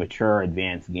really mature,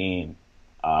 advanced game.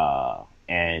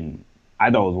 And I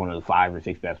thought it was one of the 5 or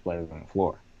 6 best players on the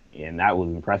floor. And that was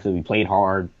impressive. He played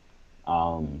hard.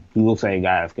 He looks like a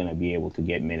guy that's going to be able to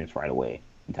get minutes right away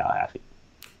in Tallahassee.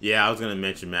 Yeah, I was going to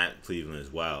mention Matt Cleveland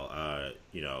as well.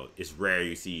 It's rare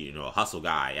you see, a hustle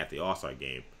guy at the All-Star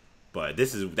game. But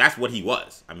that's what he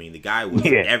was. I mean, the guy was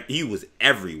he was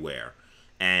everywhere.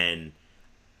 And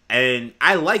And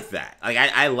I like that. Like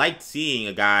I liked seeing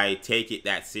a guy take it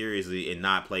that seriously and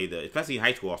not play especially in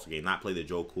high school also game, not play the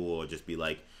Joe Cool or just be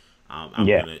like, I'm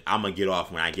gonna get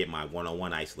off when I get my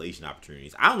one-on-one isolation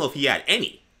opportunities. I don't know if he had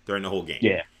any during the whole game.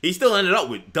 Yeah. He still ended up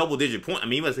with double-digit points. I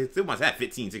mean, he still must have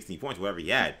 15, 16 points, whatever he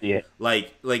had. Yeah.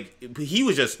 Like he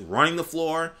was just running the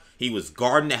floor. He was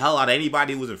guarding the hell out of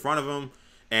anybody who was in front of him,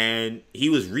 and he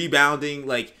was rebounding.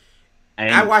 Like,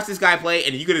 I watched this guy play,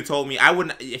 and you could have told me, I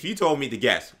wouldn't, if you told me to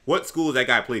guess what school does that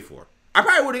guy play for, I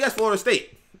probably would have guessed Florida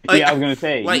State. Like, yeah, I was gonna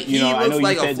say, like he looks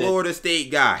like a Florida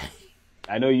State guy.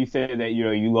 I know you said that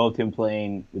you loved him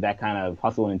playing with that kind of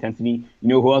hustle and intensity. You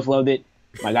know who else loved it?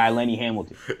 My guy Lenny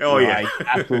Hamilton. Oh yeah,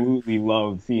 I absolutely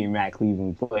loved seeing Matt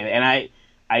Cleveland play, and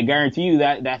I guarantee you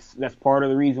that's part of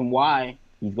the reason why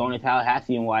he's going to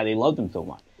Tallahassee and why they loved him so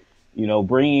much.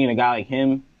 Bringing in a guy like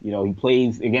him, he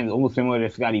plays again almost similar to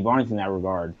Scotty Barnes in that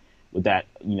regard, with that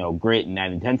grit and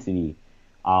that intensity.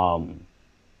 They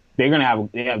have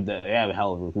a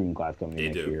hell of a recruiting class coming in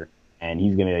next year, and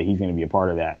he's gonna be a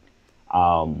part of that.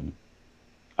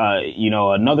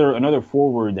 Another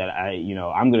forward that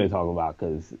I'm gonna talk about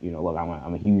because look,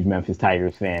 I'm a huge Memphis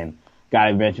Tigers fan.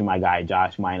 Gotta mention my guy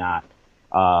Josh Minnott.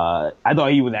 I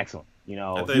thought he was excellent.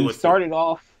 He started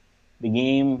off the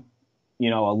game,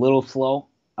 a little slow.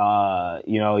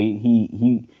 You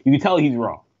can tell he's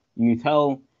raw. You can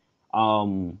tell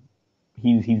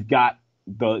he's got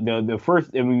the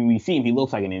first. I mean, we see him. He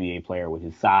looks like an NBA player with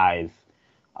his size,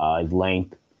 his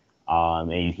length,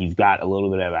 and he's got a little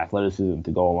bit of athleticism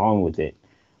to go along with it.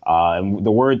 And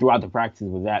the word throughout the practices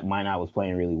was that Minnott was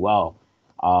playing really well.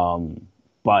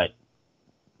 But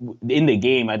in the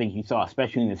game, I think you saw,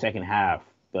 especially in the second half,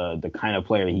 the kind of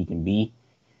player he can be.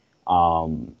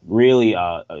 Really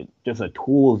just a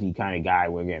toolsy kind of guy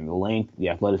where, again, the length, the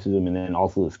athleticism, and then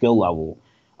also the skill level,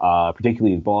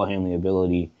 particularly his ball handling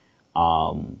ability.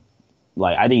 I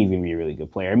think he's going to be a really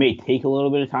good player. It may take a little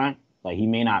bit of time. Like, he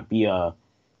may not be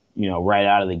right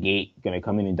out of the gate going to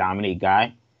come in and dominate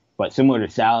guy. But similar to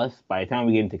Sallis, by the time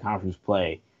we get into conference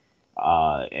play,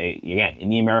 again, in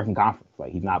the American Conference,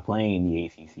 like, he's not playing in the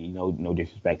ACC. No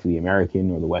disrespect to the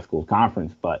American or the West Coast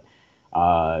Conference, but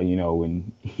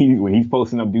when he's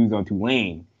posting up dudes on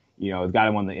Tulane, it's got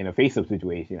him in a face-up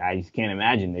situation. I just can't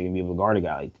imagine they're gonna be able to guard a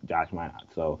guy like Josh Minnott.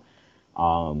 So,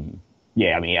 I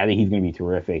think he's gonna be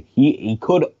terrific. He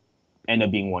could end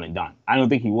up being one and done. I don't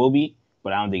think he will be,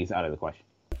 but I don't think it's out of the question.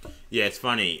 Yeah, it's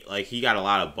funny. Like, he got a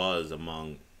lot of buzz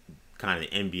among kind of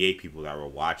the NBA people that were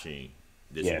watching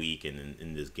this week and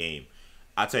in this game.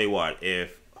 I'll tell you what,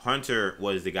 if Hunter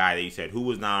was the guy that you said who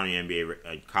was not on the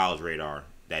NBA college radar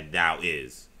that now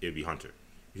it would be Hunter.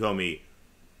 You told me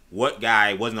what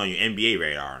guy wasn't on your NBA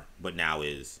radar but now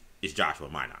is Joshua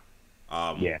Minnott.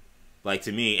 Like,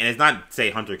 to me, and it's not to say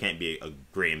Hunter can't be a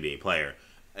great NBA player,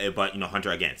 but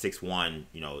Hunter, again, 6'1",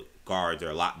 guards, there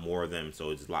are a lot more of them,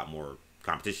 so it's a lot more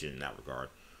competition in that regard.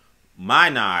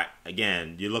 Minnott,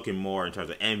 again, you're looking more in terms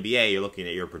of NBA, you're looking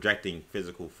at your projecting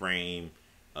physical frame,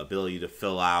 ability to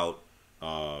fill out,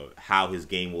 how his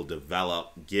game will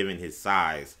develop given his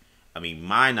size. I mean,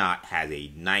 Minnott has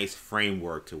a nice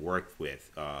framework to work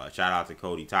with. Shout out to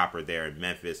Cody Topper there in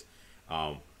Memphis.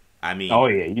 Oh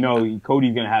yeah,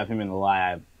 Cody's gonna have him in the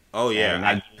lab. Oh yeah, and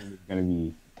that game is gonna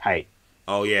be tight.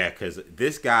 Oh yeah, because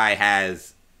this guy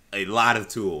has a lot of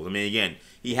tools. I mean, again,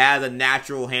 he has a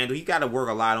natural handle. He got to work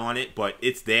a lot on it, but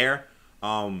it's there.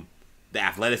 The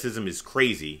athleticism is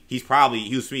crazy. He was probably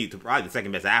the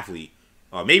second best athlete,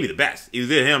 or maybe the best.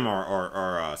 Either him or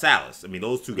Sallis. I mean,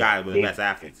 those two guys were the best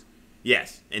athletes.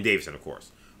 Yes, and Davison, of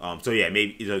course. So yeah,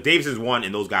 maybe Davison's one,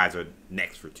 and those guys are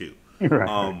next for two.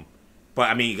 Right. But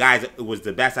I mean, guys, it was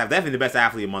the best, definitely the best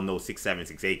athlete among those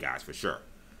 6'7", 6'8" guys for sure.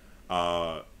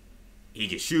 He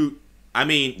can shoot. I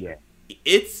mean,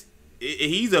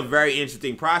 he's a very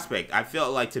interesting prospect. I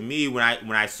felt like, to me, when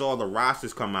I saw the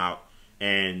rosters come out,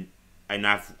 and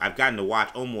I've gotten to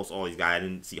watch almost all these guys. I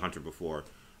didn't see Hunter before.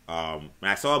 When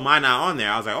I saw Minnott on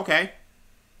there, I was like, okay,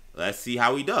 let's see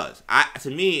how he does.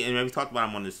 To me, and we talked about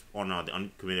him on the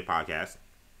Uncommitted podcast.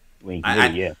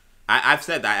 I've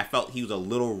said that I felt he was a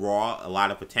little raw, a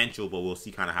lot of potential, but we'll see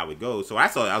kind of how it goes. So I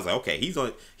saw it, I was like, okay,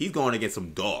 he's going against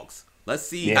some dogs. Let's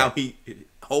see how he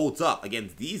holds up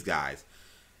against these guys.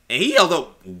 And he held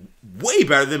up way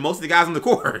better than most of the guys on the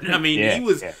court. I mean,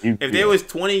 if there was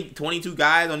 22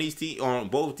 guys on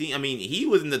both teams, I mean, he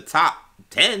was in the top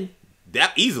 10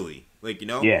 that easily.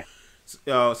 Yeah.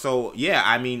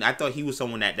 I mean, I thought he was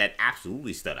someone that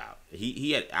absolutely stood out.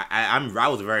 I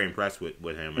was very impressed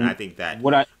with him, and I think that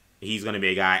he's going to be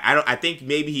a guy. I think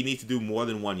maybe he needs to do more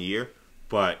than 1 year,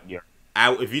 but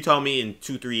if you told me in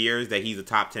 2-3 years that he's a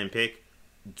top 10 pick,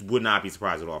 would not be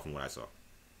surprised at all from what I saw.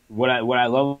 What I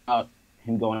love about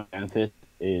him going to Memphis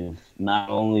is not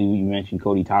only you mentioned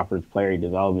Cody Topper's player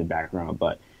development background,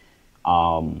 but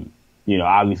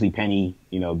obviously Penny,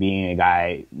 being a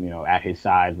guy, at his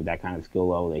size with that kind of skill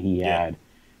level that he had.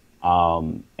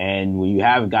 And when you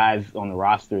have guys on the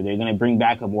roster, they're going to bring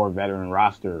back a more veteran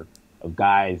roster of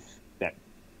guys that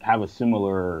have a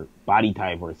similar body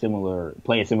type or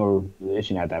play a similar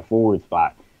position at that forward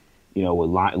spot. With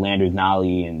Landers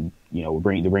Nolly and,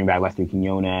 they bring back Lester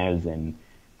Quinones and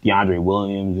DeAndre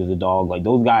Williams as a dog. Like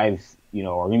those guys,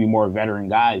 are going to be more veteran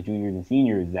guys, juniors and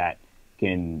seniors that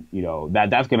can,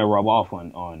 that's going to rub off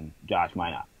on Josh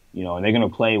Minnott, and they're going to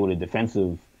play with a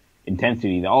defensive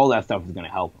intensity. All that stuff is going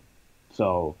to help him.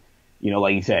 So,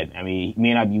 like you said, I mean, he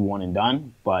may not be one and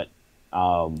done, but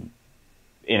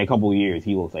in a couple of years,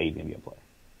 he looks like he's going to be a player.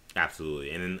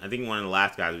 Absolutely. And then I think one of the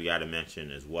last guys we got to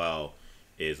mention as well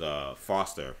is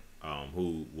Foster,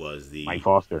 who was the Mike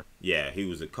Foster. Yeah, he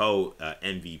was a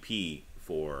co-MVP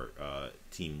for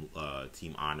team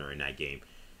honor in that game.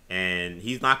 And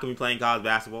he's not going to be playing college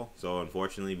basketball, so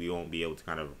unfortunately we won't be able to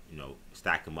kind of,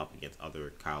 stack him up against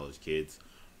other college kids.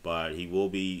 But he will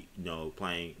be,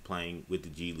 playing with the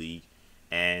G League.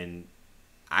 And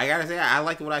I got to say, I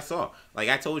liked what I saw. Like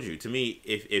I told you, to me,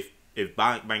 if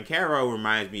Banchero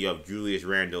reminds me of Julius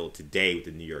Randle today with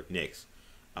the New York Knicks,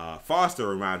 Foster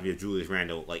reminds me of Julius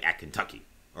Randle like at Kentucky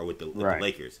or with the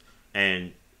Lakers.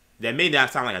 And that may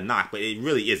not sound like a knock, but it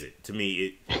really isn't. To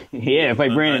me, yeah, it's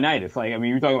like Brandon Knight. It's like, I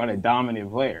mean, you're talking about a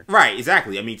dominant player. Right,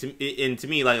 exactly. I mean, to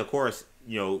me, like, of course,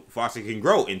 Foster can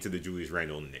grow into the Julius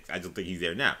Randle in the Knicks. I don't think he's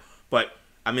there now. But,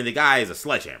 I mean, the guy is a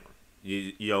sledgehammer.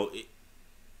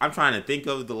 I'm trying to think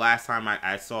of the last time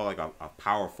I saw, like, a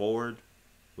power forward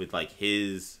with, like,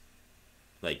 his,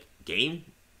 like, game.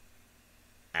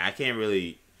 I can't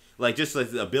really, like, just,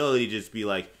 like, the ability to just be,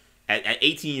 like, at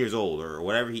 18 years old or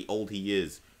whatever old he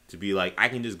is, to be like, I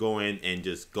can just go in and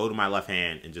just go to my left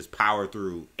hand and just power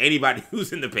through anybody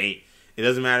who's in the paint. It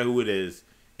doesn't matter who it is,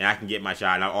 and I can get my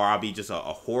shot, or I'll be just a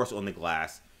horse on the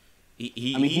glass.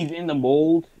 He's in the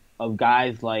mold of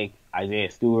guys like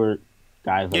Isaiah Stewart,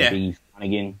 guys like Biggie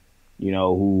Flanagan,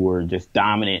 who were just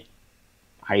dominant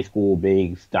high school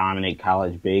bigs, dominant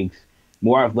college bigs,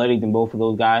 more athletic than both of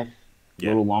those guys, a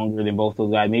little longer than both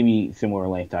those guys, maybe similar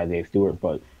length to Isaiah Stewart,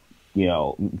 but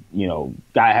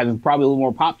guy has probably a little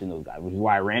more pop than those guys, which is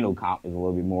why Randall comp is a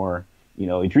little bit more,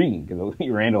 intriguing, because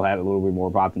Randall had a little bit more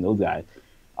pop than those guys.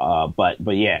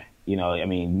 But yeah, I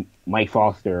mean, Mike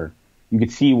Foster, you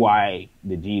could see why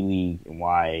the G League and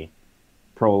why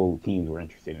pro teams were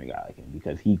interested in a guy like him,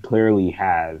 because he clearly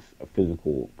has a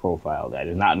physical profile that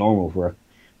is not normal for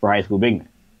high school big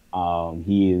men.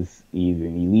 He's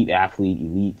an elite athlete,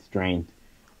 elite strength.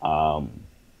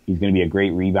 He's going to be a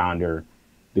great rebounder.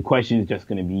 The question is just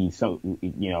going to be,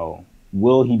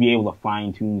 will he be able to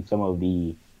fine tune some of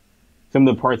the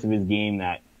parts of his game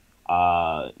that,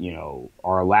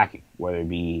 are lacking, whether it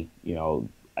be,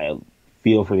 a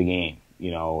feel for the game,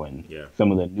 and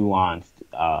some of the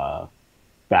nuanced,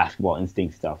 basketball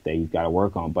instinct stuff that he's got to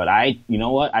work on. But I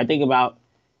think about,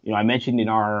 I mentioned in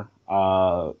our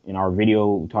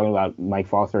video talking about Mike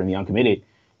Foster and the uncommitted,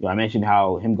 I mentioned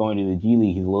how him going to the G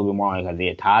League, he's a little bit more like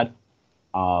Isaiah Todd.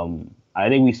 I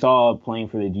think we saw playing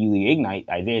for the G League Ignite,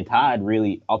 Isaiah Todd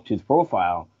really upped his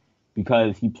profile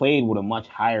because he played with a much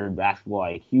higher basketball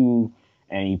IQ,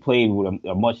 and he played with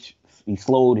he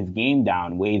slowed his game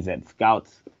down in ways that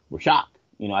scouts were shocked.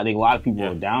 I think a lot of people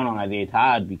were down on Isaiah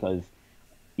Todd because,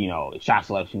 his shot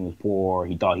selection was poor.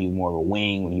 He thought he was more of a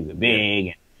wing when he was a big.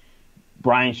 And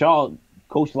Brian Shaw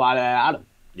coached a lot of that out of him.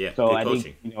 Yeah, so I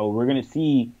think, we're going to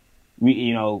see,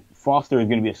 Foster is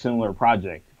going to be a similar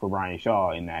project for Brian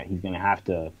Shaw in that he's going to have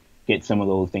to get some of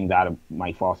those things out of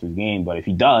Mike Foster's game. But if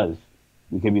he does,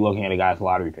 we could be looking at a guy's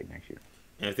lottery pick next year.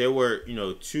 And if there were,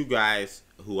 two guys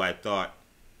who I thought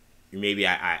maybe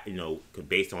I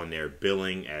based on their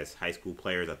billing as high school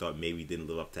players, I thought maybe didn't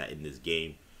live up to that in this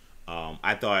game.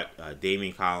 I thought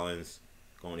Damion Collins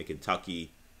going to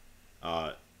Kentucky.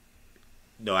 To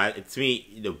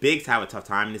me, the bigs have a tough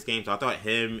time in this game. So I thought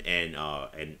him and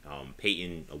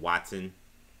Peyton Watson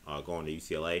going to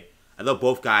UCLA. I thought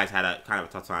both guys had a kind of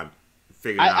a tough time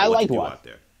figuring out what to do out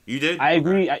there. You did? I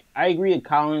agree. I agree with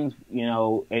Collins.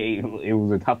 It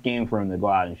was a tough game for him to go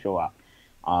out and show up.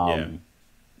 I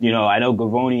know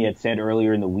Gavoni had said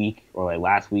earlier in the week, or like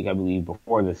last week, I believe,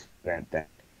 before this event, that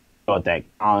thought that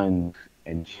Collins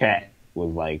and Chet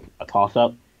was like a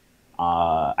toss-up.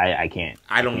 I can't.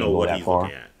 I don't know what he's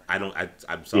looking at.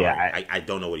 I'm sorry. Yeah, I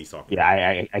don't know what he's talking about.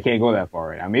 Yeah, I can't go that far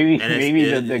right now. Maybe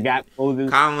the gap closes.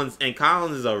 Collins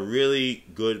is a really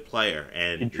good player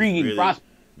and intriguing prospect.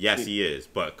 Yes, he is.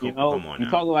 But You come know, on you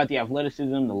now. talk about the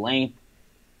athleticism, the length.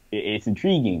 It's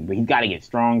intriguing, but he's got to get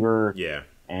stronger. Yeah.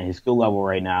 And his skill level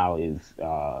right now is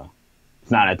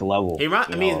it's not at the level.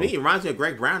 I mean, he reminds me of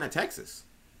Greg Brown at Texas.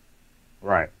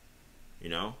 Right. You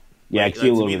know. Yeah, I see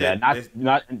a little bit of that. He's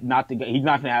Not he's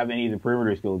not gonna have any of the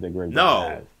perimeter skills that Greg Brown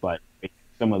has, but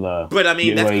some of the. But I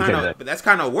mean, that's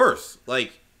kind of worse.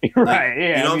 Like, right?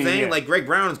 Yeah, you know what I'm saying? Yeah. Like Greg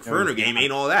Brown's perimeter game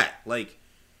ain't all that. Like,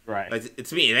 right?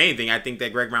 To me, if anything, I think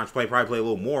that Greg Brown should probably play a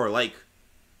little more like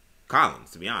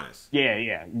Collins, to be honest.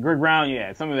 Yeah. Greg Brown,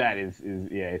 yeah. Some of that is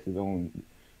it's his own.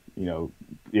 You know,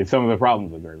 it's some of the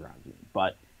problems with Greg Brown.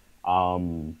 But,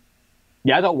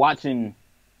 yeah, I thought Watson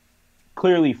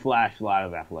clearly flashed a lot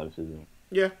of athleticism.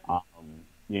 Yeah.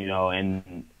 You know,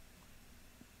 and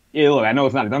yeah, look, I know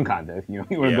it's not a dunk contest. You know,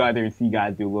 you want to go out there and see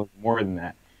guys do a little more than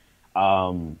that.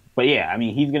 But yeah, I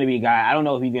mean, he's going to be a guy. I don't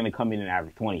know if he's going to come in and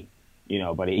average 20. You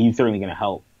know, but he's certainly going to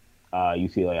help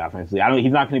UCLA offensively.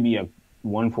 He's not going to be a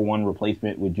 1-for-1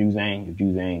 replacement with Juzang if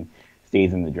Juzang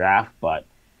stays in the draft, but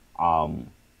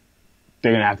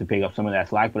they're going to have to pick up some of that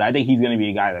slack. But I think he's going to be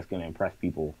a guy that's going to impress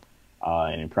people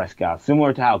and impress scouts,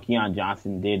 similar to how Keon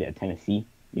Johnson did at Tennessee,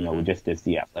 you know, with just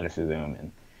the athleticism.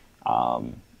 And,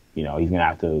 you know, he's going to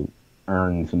have to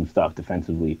earn some stuff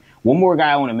defensively. One more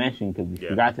guy I want to mention, because we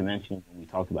forgot to mention when we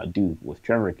talked about Duke, was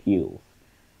Trevor Keels,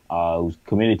 who's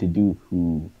committed to Duke,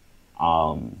 who,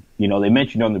 you know, they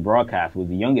mentioned on the broadcast was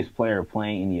the youngest player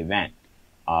playing in the event.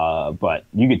 But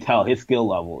you could tell his skill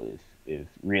level is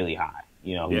really high.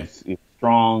 You know, he's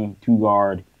strong,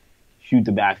 2-guard, shoot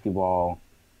the basketball.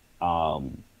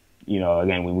 You know,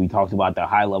 again, when we talked about the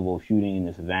high level of shooting in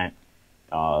this event,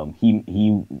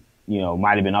 he you know,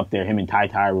 might have been up there. Him and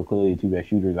TyTy were clearly the two best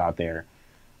shooters out there.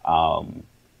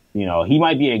 You know, he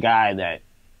might be a guy that,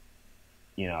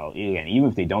 you know, again, even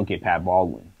if they don't get Pat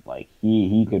Baldwin, like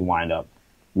he could wind up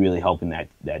really helping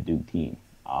that Duke team.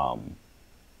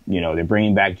 You know, they're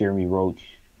bringing back Jeremy Roach.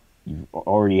 You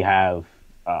already have,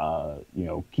 you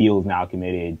know, Keels now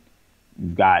committed.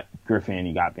 You've got Griffin.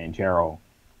 You got Banchero.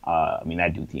 I mean,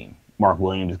 that Duke team. Mark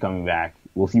Williams is coming back.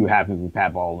 We'll see what happens with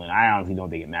Pat Baldwin. I honestly don't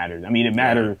think it matters. I mean, it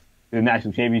matters in the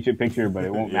national championship picture, but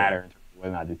it won't matter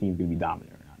whether or not the team's going to be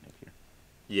dominant or not next year.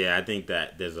 Yeah, I think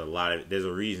that there's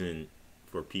a reason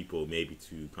for people maybe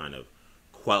to kind of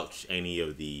quelch any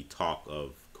of the talk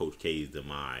of Coach K's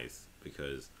demise,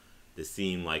 because this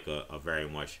seemed like a very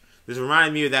much. This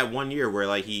reminded me of that one year where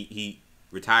like he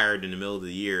retired in the middle of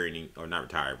the year, and or not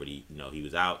retired, but he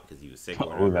was out because he was sick.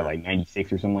 What was that, like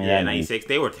 96 or something like that? Yeah, 96.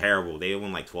 They were terrible. They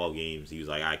won like 12 games. He was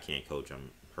like, I can't coach.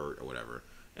 I'm hurt or whatever.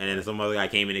 And then some other guy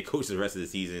came in and coached the rest of the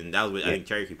season. That was I think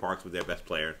Cherokee Parks was their best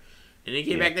player. And they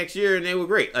came back next year and they were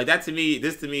great. Like that to me,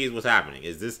 this is what's happening.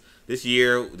 Is the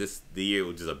year was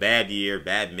just a bad year,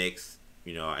 bad mix.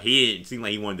 You know, he didn't seem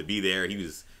like he wanted to be there. He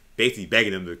was basically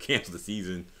begging them to cancel the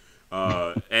season.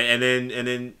 And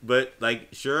then, but like,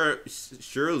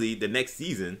 surely the next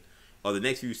season or the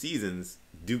next few seasons,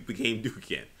 Duke became Duke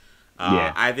again.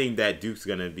 I think that Duke's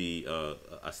gonna be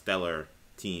a stellar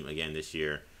team again this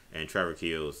year, and Trevor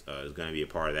Keels is gonna be a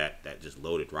part of that just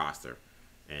loaded roster.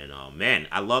 And man,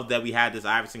 I love that we had this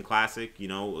Iverson Classic. You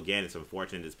know, again, it's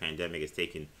unfortunate this pandemic has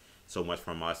taken so much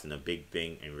from us, and a big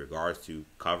thing in regards to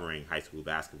covering high school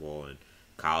basketball and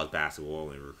college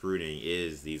basketball and recruiting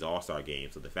is these all-star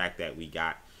games. So the fact that we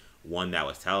got one that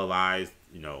was televised,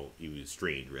 you know, it was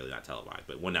streamed, really not televised,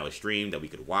 but one that was streamed that we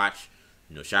could watch.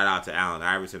 You know, shout out to Allen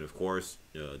Iverson, of course,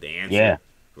 the answer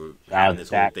for having this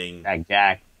whole thing.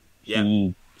 Jack,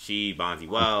 she, Bonzi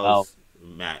Wells,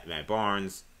 Matt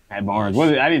Barnes. Matt Barnes.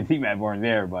 I didn't see Matt Barnes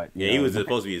there, but he was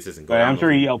supposed to be assistant coach. But I'm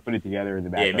sure he helped put it together in the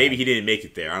back. Yeah, maybe he didn't make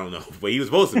it there. I don't know, but he was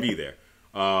supposed to be there.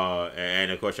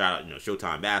 And of course, shout out,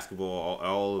 Showtime Basketball.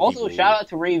 Also, shout out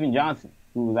to Raven Johnson,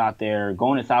 who was out there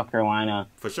going to South Carolina.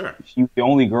 For sure, she was the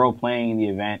only girl playing in the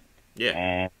event.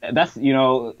 Yeah, and that's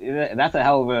that's a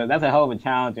hell of a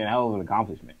challenge and a hell of an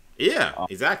accomplishment. Yeah,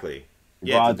 exactly.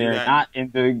 Go out there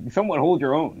and to somewhat hold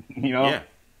your own. You know,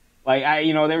 like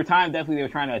there were times definitely they were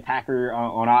trying to attack her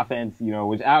on offense. You know,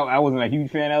 which I wasn't a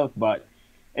huge fan of. But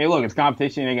hey, look, it's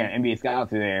competition again. NBA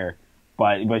scouts are there.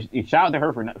 But shout out to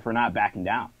her for not backing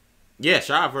down. Yeah,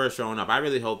 shout out for her showing up. I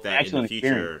really hope that Excellent in the future.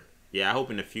 Experience. Yeah, I hope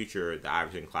in the future the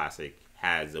Iverson Classic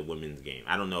has a women's game.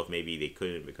 I don't know if maybe they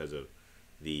couldn't because of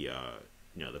the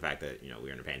the fact that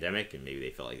we're in a pandemic and maybe they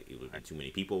felt like it would be too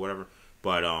many people, or whatever.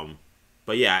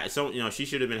 But yeah, so she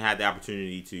should have had the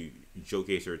opportunity to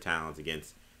showcase her talents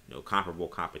against comparable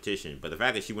competition. But the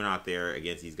fact that she went out there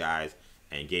against these guys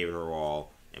and gave it her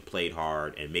all and played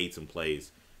hard and made some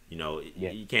plays.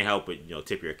 You can't help but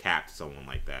tip your cap to someone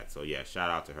like that. So yeah, shout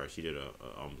out to her. She did an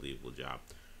unbelievable job.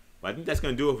 But I think that's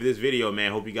going to do it for this video,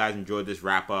 man. Hope you guys enjoyed this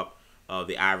wrap-up of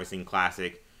the Iverson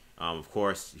Classic. Of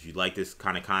course, if you like this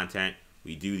kind of content,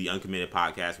 we do the Uncommitted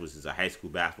Podcast, which is a high school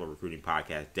basketball recruiting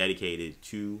podcast dedicated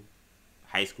to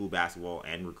high school basketball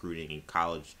and recruiting and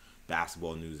college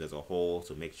basketball news as a whole.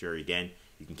 So make sure, again,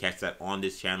 you can catch that on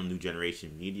this channel, New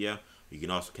Generation Media. You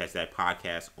can also catch that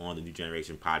podcast on the New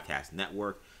Generation Podcast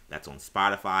Network. That's on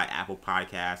Spotify, Apple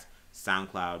Podcasts,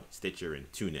 SoundCloud, Stitcher,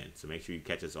 and TuneIn. So make sure you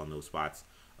catch us on those spots.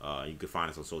 You can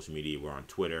find us on social media. We're on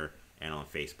Twitter and on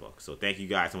Facebook. So thank you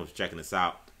guys so much for checking us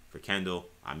out. For Kendall,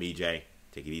 I'm EJ.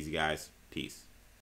 Take it easy, guys. Peace.